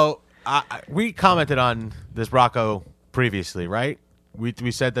 So we commented on this Rocco previously, right?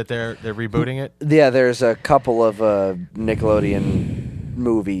 We said that they're rebooting it? Yeah, there's a couple of Nickelodeon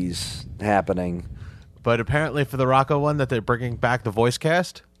movies happening. But apparently for the Rocco one that they're bringing back the voice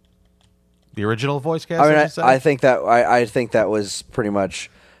cast? The original voice cast? I mean, I think that was pretty much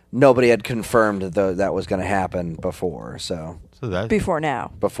nobody had confirmed that was going to happen before. So that's Before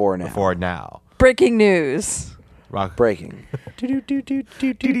now. before now, before now. Breaking news. breaking.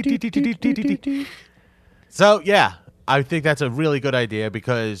 So yeah, I think that's a really good idea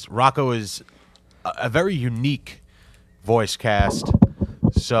because Rocco is a very unique voice cast.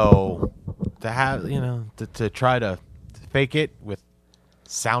 So to have to try to fake it with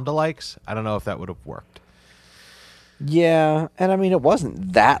sound-alikes, I don't know if that would have worked. Yeah, and I mean, it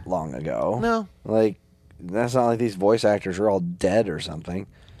wasn't that long ago. No. Like, that's not like these voice actors are all dead or something.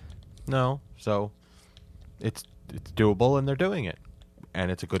 No, so it's doable and they're doing it, and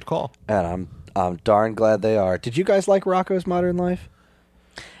it's a good call. And I'm darn glad they are. Did you guys like Rocco's Modern Life?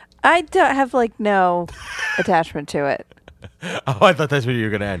 I don't have, no attachment to it. Oh, I thought that's where you were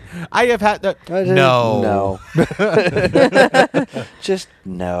going to end. I have had that. No. Just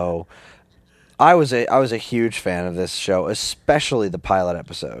no. I was a huge fan of this show, especially the pilot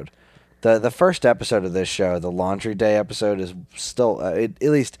episode. The first episode of this show, the Laundry Day episode, is still at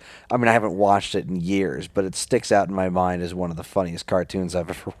least. I mean, I haven't watched it in years, but it sticks out in my mind as one of the funniest cartoons I've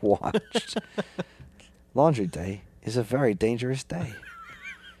ever watched. Laundry Day is a very dangerous day.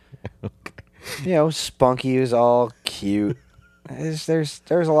 Okay. Spunky is all cute. There's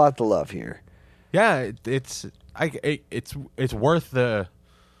a lot to love here. Yeah, it's worth a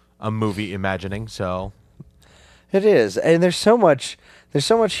movie imagining. So it is, and there's so much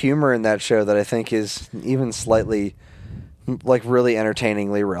humor in that show that I think is even slightly really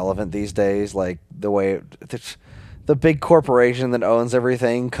entertainingly relevant these days. Like the way the big corporation that owns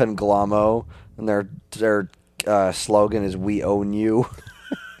everything, Conglommo, and their slogan is "We own you."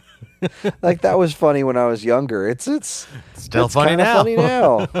 Like that was funny when I was younger. It's still funny now. Funny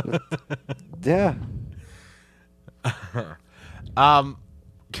now. Yeah.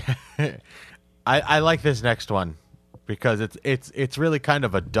 I like this next one because it's really kind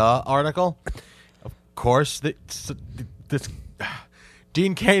of a duh article. Of course, this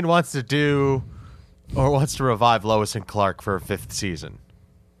Dean Cain wants to revive Lois and Clark for a 5th season.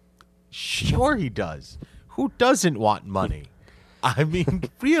 Sure, he does. Who doesn't want money? I mean,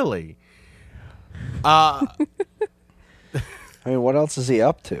 really. I mean, what else is he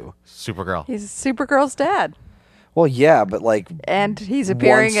up to? Supergirl. He's Supergirl's dad. Well, yeah, but and he's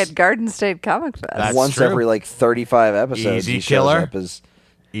appearing once- at Garden State Comic Fest. That's once true. every 35 episodes, Easy he shows killer. up as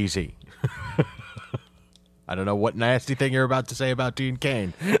Easy. I don't know what nasty thing you're about to say about Dean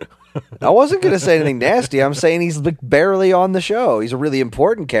Cain. I wasn't going to say anything nasty. I'm saying he's barely on the show. He's a really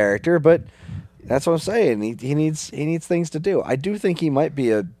important character, but that's what I'm saying. He needs things to do. I do think he might be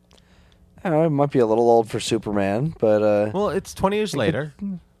he might be a little old for Superman, but Well, it's 20 years later.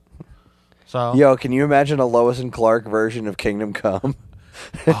 So yo, can you imagine a Lois and Clark version of Kingdom Come?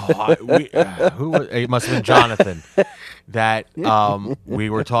 it must have been Jonathan that we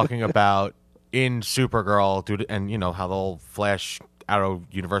were talking about in Supergirl, and how the whole Flash Arrow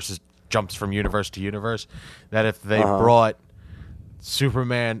universe jumps from universe to universe. That if they brought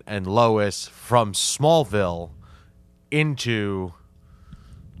Superman and Lois from Smallville into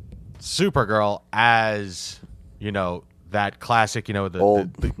Supergirl as, that classic,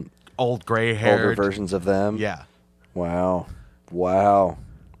 the old gray-haired older versions of them. Yeah. Wow.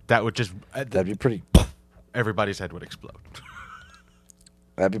 That would just That'd be pretty. everybody's head would explode.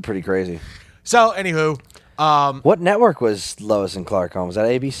 That'd be pretty crazy. So, anywho, What network was Lois and Clark on? Was that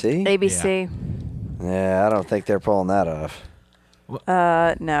ABC? ABC. Yeah, I don't think they're pulling that off.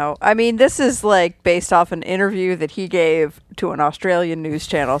 No. I mean, this is like based off an interview that he gave to an Australian news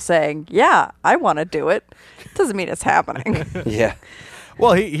channel saying, yeah, I want to do it. Doesn't mean it's happening. Yeah.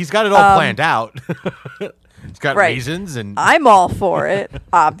 well, he's got it all planned out. He's got Right. reasons, and I'm all for it,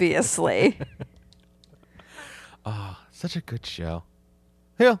 obviously. such a good show.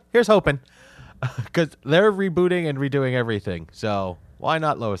 Here's hoping, because they're rebooting and redoing everything. So why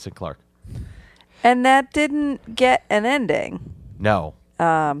not Lois and Clark? And that didn't get an ending. No.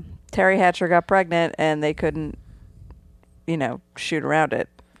 Terry Hatcher got pregnant and they couldn't, shoot around it.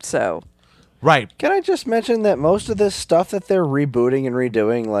 So, Right. Can I just mention that most of this stuff that they're rebooting and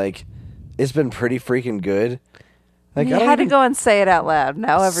redoing, like, it's been pretty freaking good. Like, you I don't had to even- go and say it out loud.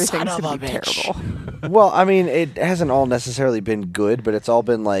 Now everything's Son of going a to be bitch. terrible. Well, I mean, it hasn't all necessarily been good, but it's all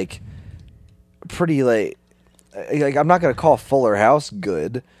been like pretty like I'm not going to call Fuller House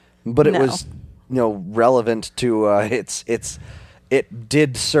good, but it No. was relevant to it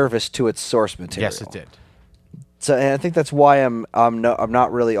did service to its source material. Yes, it did. So and I think that's why I'm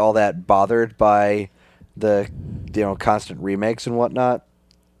not really all that bothered by the constant remakes and whatnot.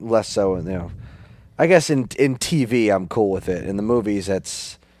 Less so, I guess in TV I'm cool with it. In the movies,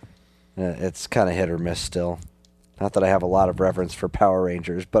 it's kind of hit or miss still. Not that I have a lot of reverence for Power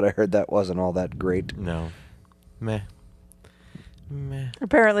Rangers, but I heard that wasn't all that great. No. Meh.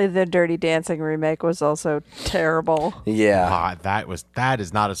 Apparently, the Dirty Dancing remake was also terrible. Yeah. That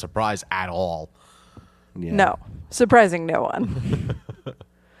is not a surprise at all. Yeah. No. Surprising no one. All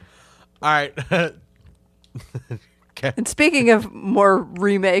right. Okay. And speaking of more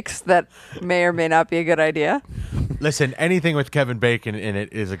remakes that may or may not be a good idea, Listen, anything with Kevin Bacon in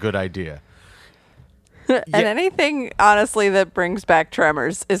it is a good idea. and anything, honestly, that brings back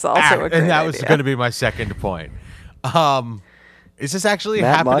Tremors is also a great and that idea. was going to be my second point. Is this actually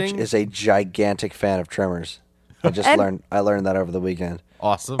Matt happening? Much is a gigantic fan of Tremors. I learned that over the weekend.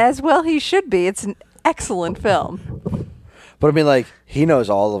 Awesome. As well he should be. It's an excellent film. But I mean, like, he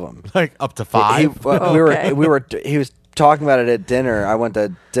knows all of them. Like up to 5. Okay. He was talking about it at dinner. I went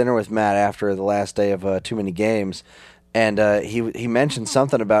to dinner with Matt after the last day of Too Many Games, and he mentioned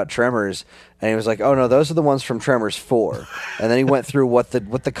something about Tremors, and he was like, "Oh no, those are the ones from Tremors 4." And then he went through what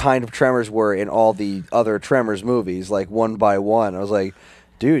the kind of Tremors were in all the other Tremors movies, like one by one. I was like,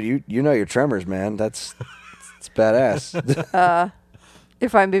 "Dude, you know your Tremors, man. It's badass."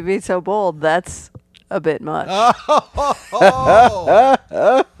 If I may be so bold, that's a bit much.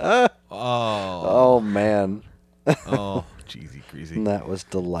 Oh man, Oh, cheesy, greasy. that was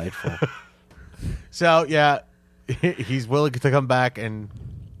delightful. So, yeah, he's willing to come back and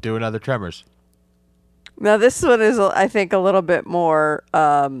do another Tremors. Now, this one is, I think, a little bit more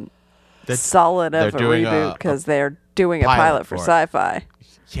solid of a they're doing reboot because they're doing a pilot pilot for for it. sci-fi,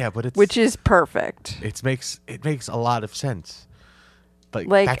 Yeah, but it's which is perfect. it makes a lot of sense. Like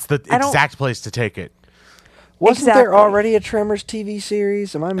that's the I don't- exact place to take it. Wasn't Exactly. there already a Tremors TV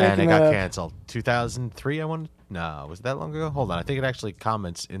series? Am I making And it that got up? canceled. 2003, I want. No, was it that long ago? Hold on. I think it actually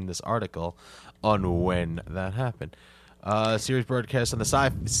comments in this article on when that happened. Series broadcast on the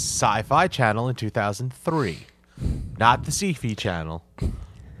Sci-Fi Channel in 2003. Not the Sci-Fi Channel. The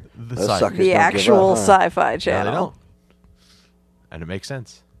Those Sci-Fi. suckers The don't give actual up, huh? sci-fi No, they channel. don't. And it makes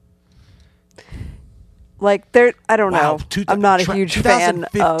sense. Like, I don't know. I'm not a huge fan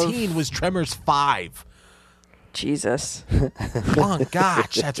of 2015 was Tremors 5. Jesus. Oh,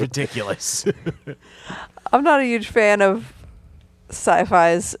 gosh, that's ridiculous. I'm not a huge fan of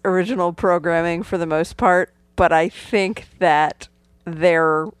sci-fi's original programming for the most part, but I think that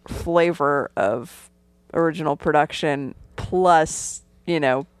their flavor of original production plus,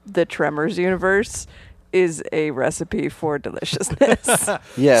 the Tremors universe is a recipe for deliciousness.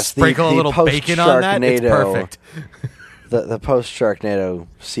 Yes, Sprinkle a little bacon on that. It's perfect. The post Sharknado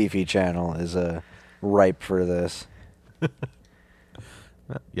Sci-Fi channel is ripe for this.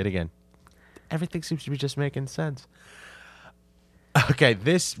 Yet again, everything seems to be just making sense. Okay,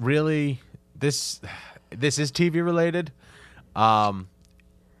 this is TV related.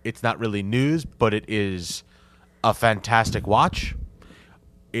 It's not really news, but it is a fantastic watch.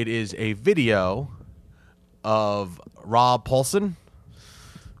 It is a video of Rob Paulsen,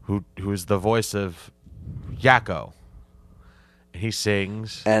 who is the voice of Yakko. He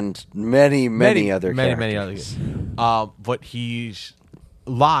sings. and many other many characters. other. But he's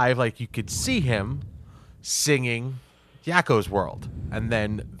live, like you could see him singing Yakko's World, and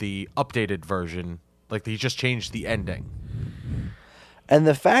then the updated version, like he just changed the ending. And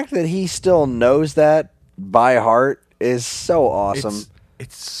the fact that he still knows that by heart is so awesome.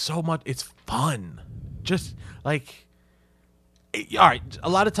 It's so much. It's fun. Just like, all right. A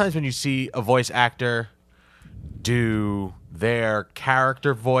lot of times when you see a voice actor do their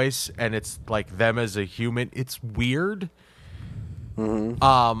character voice, and it's like them as a human, it's weird.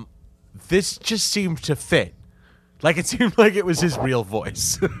 This just seemed to fit. Like it seemed like it was his real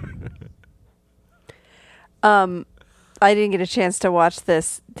voice. I didn't get a chance to watch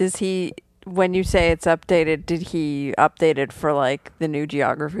this. Does he, when you say it's updated, did he update it for like the new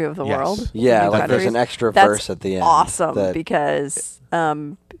geography of the Yes. world? Yeah, New like there's countries? an extra That's verse at the end. Awesome, that- because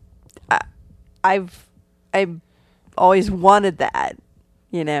I've always wanted that.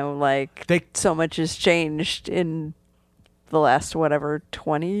 You know, like They- so much has changed in the last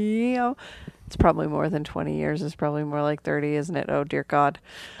 20. It's probably more than 20 years. It's probably more like 30, isn't it? Oh dear God.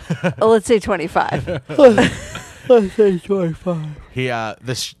 Let's say 25. Let's say 25. He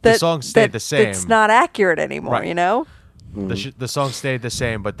the song stayed the same. It's not accurate anymore. Right. You know. The song stayed the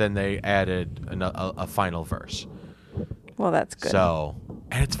same, but then they added a final verse. Well, that's good. So,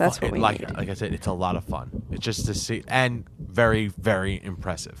 and it's That's fun. what we like need. like I said, it's a lot of fun. It's just to see, and very very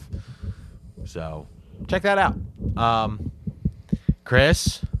impressive. So check that out.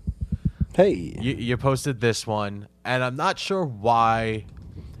 Chris, Hey. you posted this one, and I'm not sure why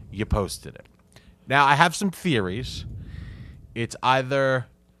you posted it. Now I have some theories. It's either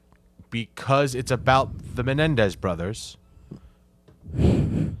because it's about the Menendez brothers,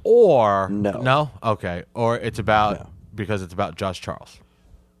 or No. okay, or it's about No. because it's about Josh Charles.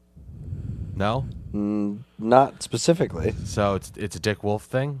 No, Not specifically. so it's a Dick Wolf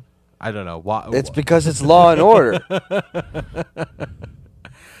thing. I don't know why. It's because it's Law and Order.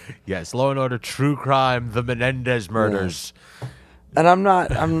 Yes, Law and Order, True Crime, the Menendez murders. And I'm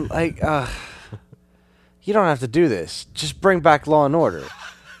like, you don't have to do this. Just bring back Law and Order.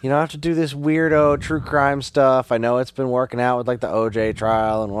 You don't have to do this weirdo true crime stuff. I know it's been working out with like the OJ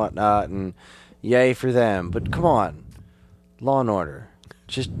trial and whatnot, and yay for them. But come on, Law and Order.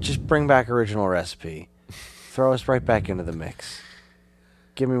 Just bring back Original Recipe. Throw us right back into the mix.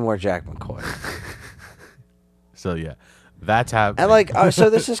 Give me more Jack McCoy. So yeah, that's happening. And like, so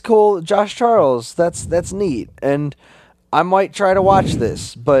this is cool. Josh Charles, that's neat, and I might try to watch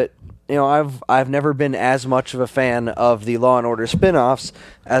this. But you know, I've never been as much of a fan of the Law and Order spin-offs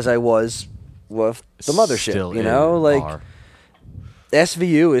as I was with the Mothership. Still you know, like are.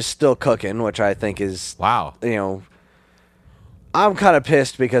 SVU is still cooking, which I think is Wow. You know, I'm kind of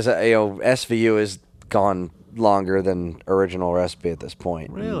pissed because you know SVU has gone longer than Original Recipe at this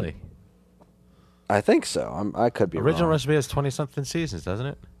point. Really? I think so. I could be Original wrong. Recipe has 20-something seasons, doesn't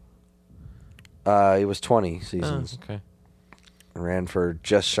it? It was 20 Oh, seasons. okay. Ran for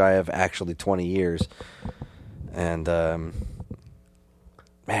just shy of actually 20 years. And, man,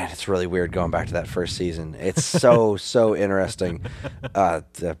 it's really weird going back to that first season. It's so, so interesting.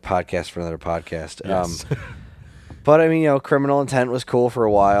 The podcast for another podcast. Yes. But, I mean, you know, Criminal Intent was cool for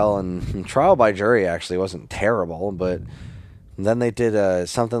a while, and Trial by Jury actually wasn't terrible, but then they did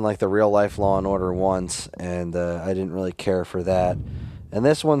something like the Real Life Law and Order once, and I didn't really care for that. And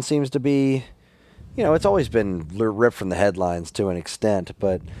this one seems to be, you know, it's always been ripped from the headlines to an extent,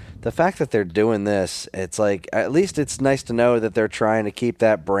 but the fact that they're doing this, it's like, at least it's nice to know that they're trying to keep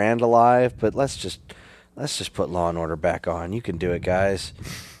that brand alive, but let's just put Law and Order back on. You can do it, guys.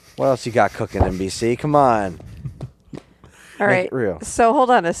 What else you got cooking, NBC? Come on. All Make right. it real. So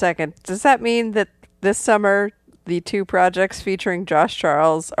hold on a second. Does that mean that this summer the two projects featuring Josh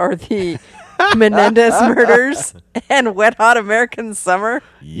Charles are the Menendez murders and Wet Hot American Summer?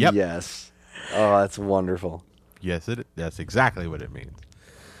 Yep. Yes. Oh, that's wonderful. Yes, that's exactly what it means.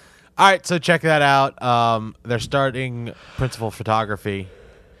 All right, so check that out. They're starting principal photography,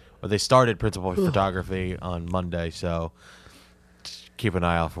 or they started principal photography on Monday, so just keep an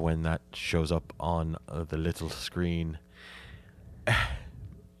eye out for when that shows up on the little screen.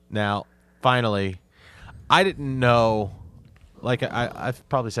 Now, finally, I didn't know, like I've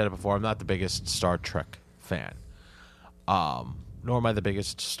probably said it before, I'm not the biggest Star Trek fan, nor am I the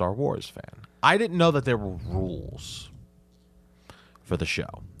biggest Star Wars fan. I didn't know that there were rules for the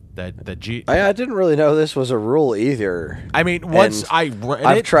show. I didn't really know this was a rule either. I mean, once And I read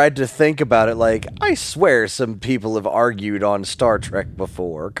I've it, tried to think about it. Like, I swear some people have argued on Star Trek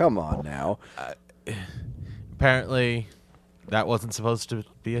before. Come on now. apparently that wasn't supposed to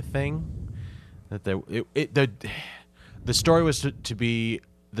be a thing. That the story was to be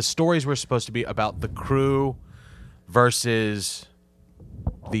the stories were supposed to be about the crew versus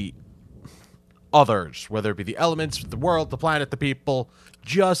the others, whether it be the elements, the world, the planet, the people,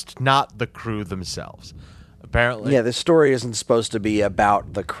 just not the crew themselves. Apparently, Yeah, the story isn't supposed to be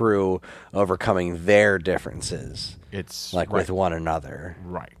about the crew overcoming their differences, it's like with one another.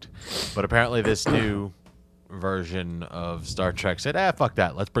 right. But apparently, this new version of Star Trek said, fuck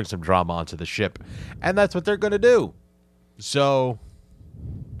that. Let's bring some drama onto the ship. And that's what they're going to do. So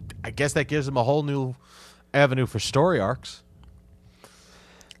I guess that gives them a whole new avenue for story arcs.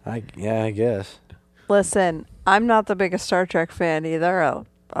 I guess. Listen, I'm not the biggest Star Trek fan either,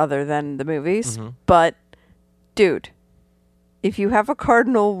 other than the movies. But, dude, if you have a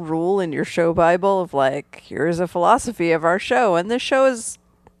cardinal rule in your show Bible of like, here's a philosophy of our show, and this show is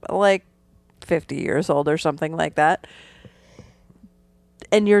like 50 years old or something like that,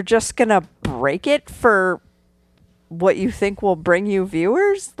 and you're just gonna break it for what you think will bring you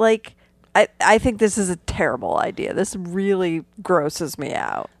viewers, like, I think this is a terrible idea. This really grosses me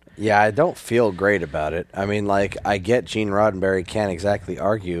out. Yeah, I don't feel great about it. I mean, like, I get Gene Roddenberry can't exactly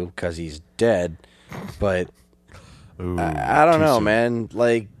argue because he's dead, but Ooh, I don't too know, soon. man.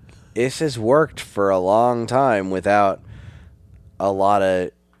 Like, this has worked for a long time without a lot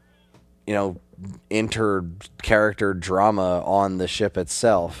of, inter-character drama on the ship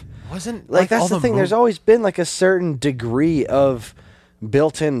itself. Wasn't Like, that's all the thing. There's always been, like, a certain degree of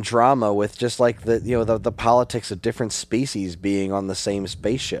built-in drama with just, like, the politics of different species being on the same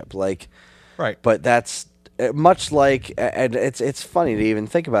spaceship. Like, right. but that's much like, and it's funny to even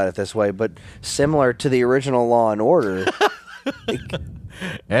think about it this way, but similar to the original Law and Order.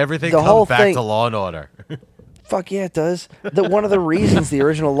 Everything the comes whole back thing- to Law and Order. Fuck yeah, it does. One of the reasons the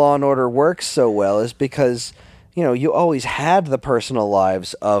original Law and Order works so well is because, you always had the personal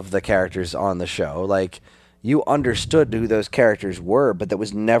lives of the characters on the show. Like, you understood who those characters were, but that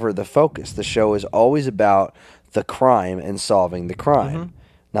was never the focus. The show is always about the crime and solving the crime.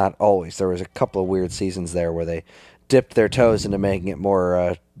 Not always. There was a couple of weird seasons there where they dipped their toes into making it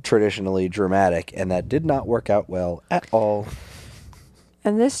more traditionally dramatic, and that did not work out well at all.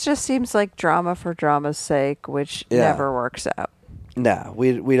 And this just seems like drama for drama's sake, which Yeah. never works out. Nah,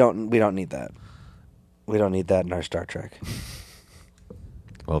 we don't need that. We don't need that in our Star Trek.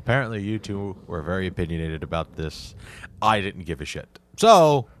 Well, apparently you two were very opinionated about this. I didn't give a shit.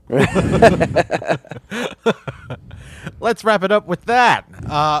 So let's wrap it up with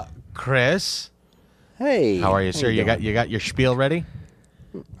that. Chris, Hey, how are you, sir? You doing? got your spiel ready?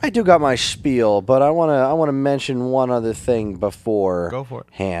 I do got my spiel, but I wanna mention one other thing before Go for it.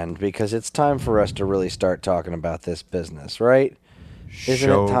 hand, because it's time for us to really start talking about this business, right? Isn't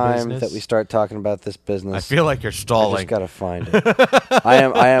Show it time business? that we start talking about this business? I feel like you're I stalling. just gotta find it. I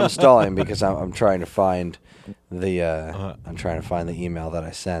am stalling because I'm trying to find the I'm trying to find the email that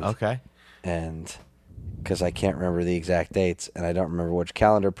I sent. Okay. And because I can't remember the exact dates and I don't remember which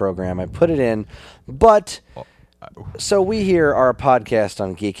calendar program I put it in, but so we here are a podcast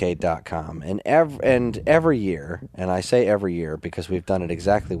on Geekade.com, and every year, and I say every year because we've done it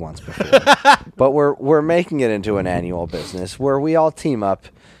exactly once before, but we're making it into an annual business where we all team up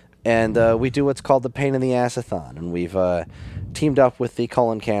and we do what's called the Pain in the Ass-a-thon, and we've teamed up with the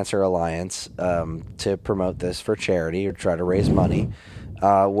Colon Cancer Alliance to promote this for charity or try to raise money,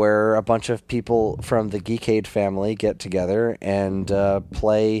 where a bunch of people from the Geekade family get together and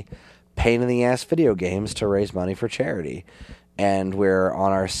play pain in the ass video games to raise money for charity. And we're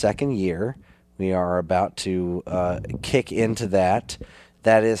on our second year. We are about to kick into that.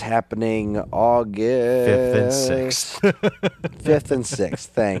 That is happening August 5th and 6th. 5th and 6th.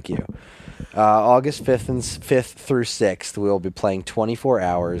 Thank you. August 5th through 6th, we will be playing 24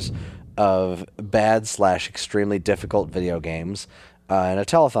 hours of bad/extremely difficult video games in a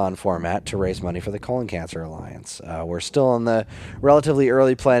telethon format to raise money for the Colon Cancer Alliance. We're still in the relatively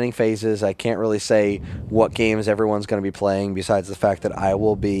early planning phases. I can't really say what games everyone's going to be playing, besides the fact that I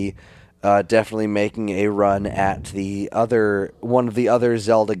will be definitely making a run at one of the other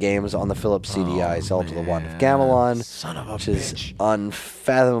Zelda games on the Philips CDI, Zelda the Wand of Gamelon, Son of a which is bitch.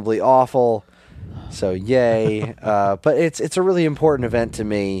 unfathomably awful. So yay! But it's a really important event to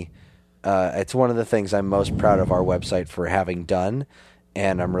me. It's one of the things I'm most proud of our website for having done,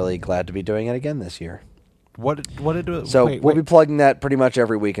 and I'm really glad to be doing it again this year. What did So wait, we'll be plugging that pretty much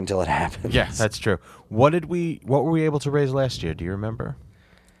every week until it happens. Yeah, that's true. What were we able to raise last year? Do you remember?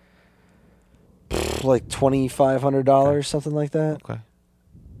 like $2,500, something like that. Okay.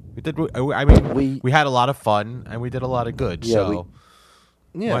 We did. I mean, We- we had a lot of fun and we did a lot of good. Yeah, so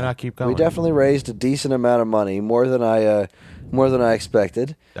Yeah, why not keep going? We definitely raised a decent amount of money, more than I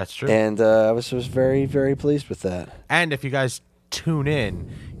expected. That's true. And I was very, very pleased with that. And if you guys tune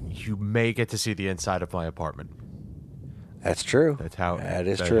in, you may get to see the inside of my apartment. That's true. That's how.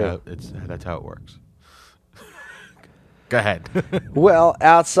 That's true. That's how it works. Go ahead. Well,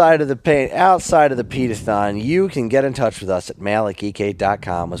 outside of the Peetathon, you can get in touch with us at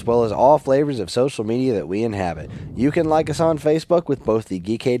mail@geekade.com, as well as all flavors of social media that we inhabit. You can like us on Facebook with both the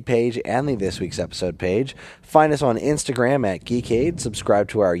Geekade page and the This Week's Episode page. Find us on Instagram at Geekade. Subscribe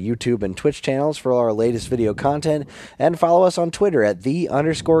to our YouTube and Twitch channels for all our latest video content, and follow us on Twitter at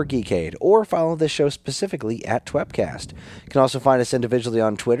 _Geekade, or follow this show specifically at Twepcast. You can also find us individually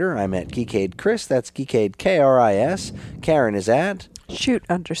on Twitter. I'm at Geekade Chris. That's Geekade KRIS. Karen is at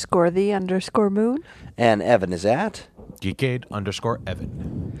shoot_the_moon. And Evan is at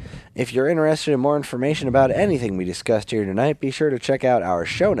Geekade_Evan. If you're interested in more information about anything we discussed here tonight, be sure to check out our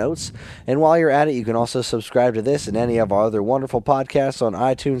show notes. And while you're at it, you can also subscribe to this and any of our other wonderful podcasts on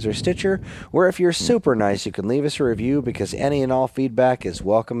iTunes or Stitcher, where if you're super nice, you can leave us a review, because any and all feedback is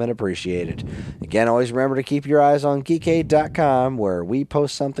welcome and appreciated. Again, always remember to keep your eyes on Geekade.com, where we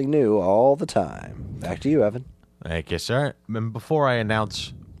post something new all the time. Back to you, Evan. Thank you, sir. And before I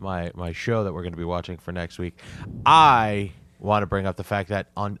announce my show that we're going to be watching for next week, I want to bring up the fact that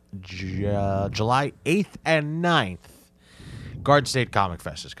on July 8th and 9th, Garden State Comic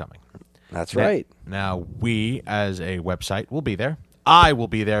Fest is coming. That's right. Now, we, as a website, will be there. I will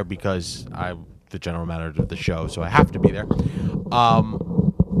be there because I'm the general manager of the show, so I have to be there. But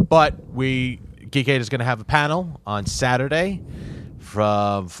Geekade is going to have a panel on Saturday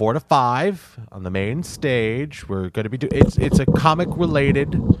from 4 to 5 on the main stage. We're going to be it's a comic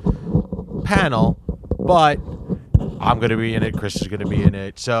related panel, but I'm going to be in it. Chris is going to be in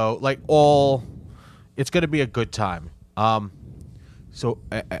it. So it's going to be a good time. So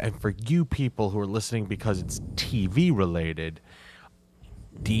and for you people who are listening because it's TV related,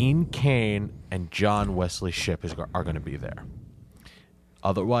 Dean Cain and John Wesley Shipp are going to be there,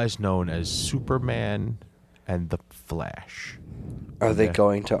 otherwise known as Superman and the Flash. Are they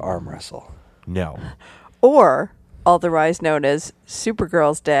going to arm wrestle? No. Or otherwise known as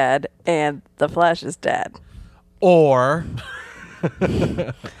Supergirl's dad and the Flash's dad. Or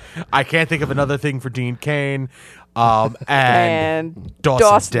I can't think of another thing for Dean Cain. And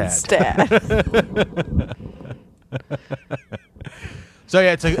Dawson's dad. So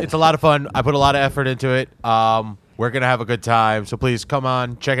yeah, it's a lot of fun. I put a lot of effort into it. We're gonna have a good time. So please come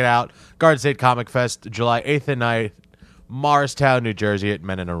on, check it out. Garden State Comic Fest, July 8th and 9th, Morristown, New Jersey at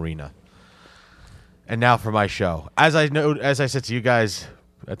Menon Arena. And now for my show. As I said to you guys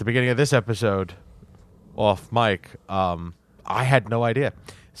at the beginning of this episode, off mic, I had no idea.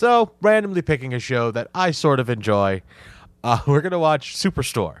 So, randomly picking a show that I sort of enjoy, we're going to watch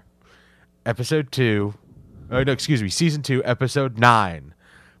Superstore, Season 2, Episode 9,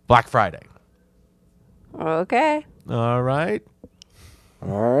 Black Friday. Okay. All right.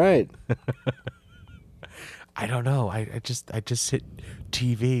 All right. I don't know. I just hit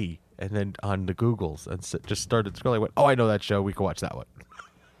TV and then on the Googles and just started scrolling. Went, I know that show. We can watch that one.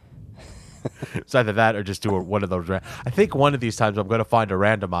 It's either that or just do one of those. I think one of these times I'm going to find a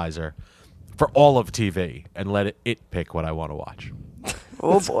randomizer for all of TV and let it pick what I want to watch.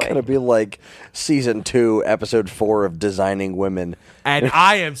 Oh, it's boy. It's going to be like Season 2, Episode 4 of Designing Women. And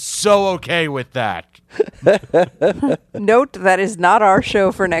I am so okay with that. Note that is not our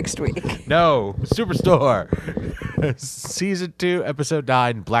show for next week. No, Superstore. Season 2, Episode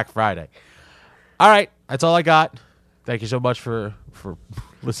 9, Black Friday. All right, that's all I got. Thank you so much for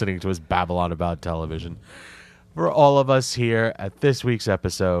listening to us babble on about television. For all of us here at this week's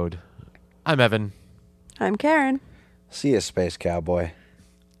episode, I'm Evan. I'm Karen. See you, Space Cowboy.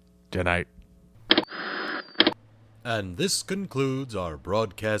 Good night. And this concludes our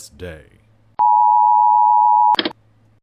broadcast day.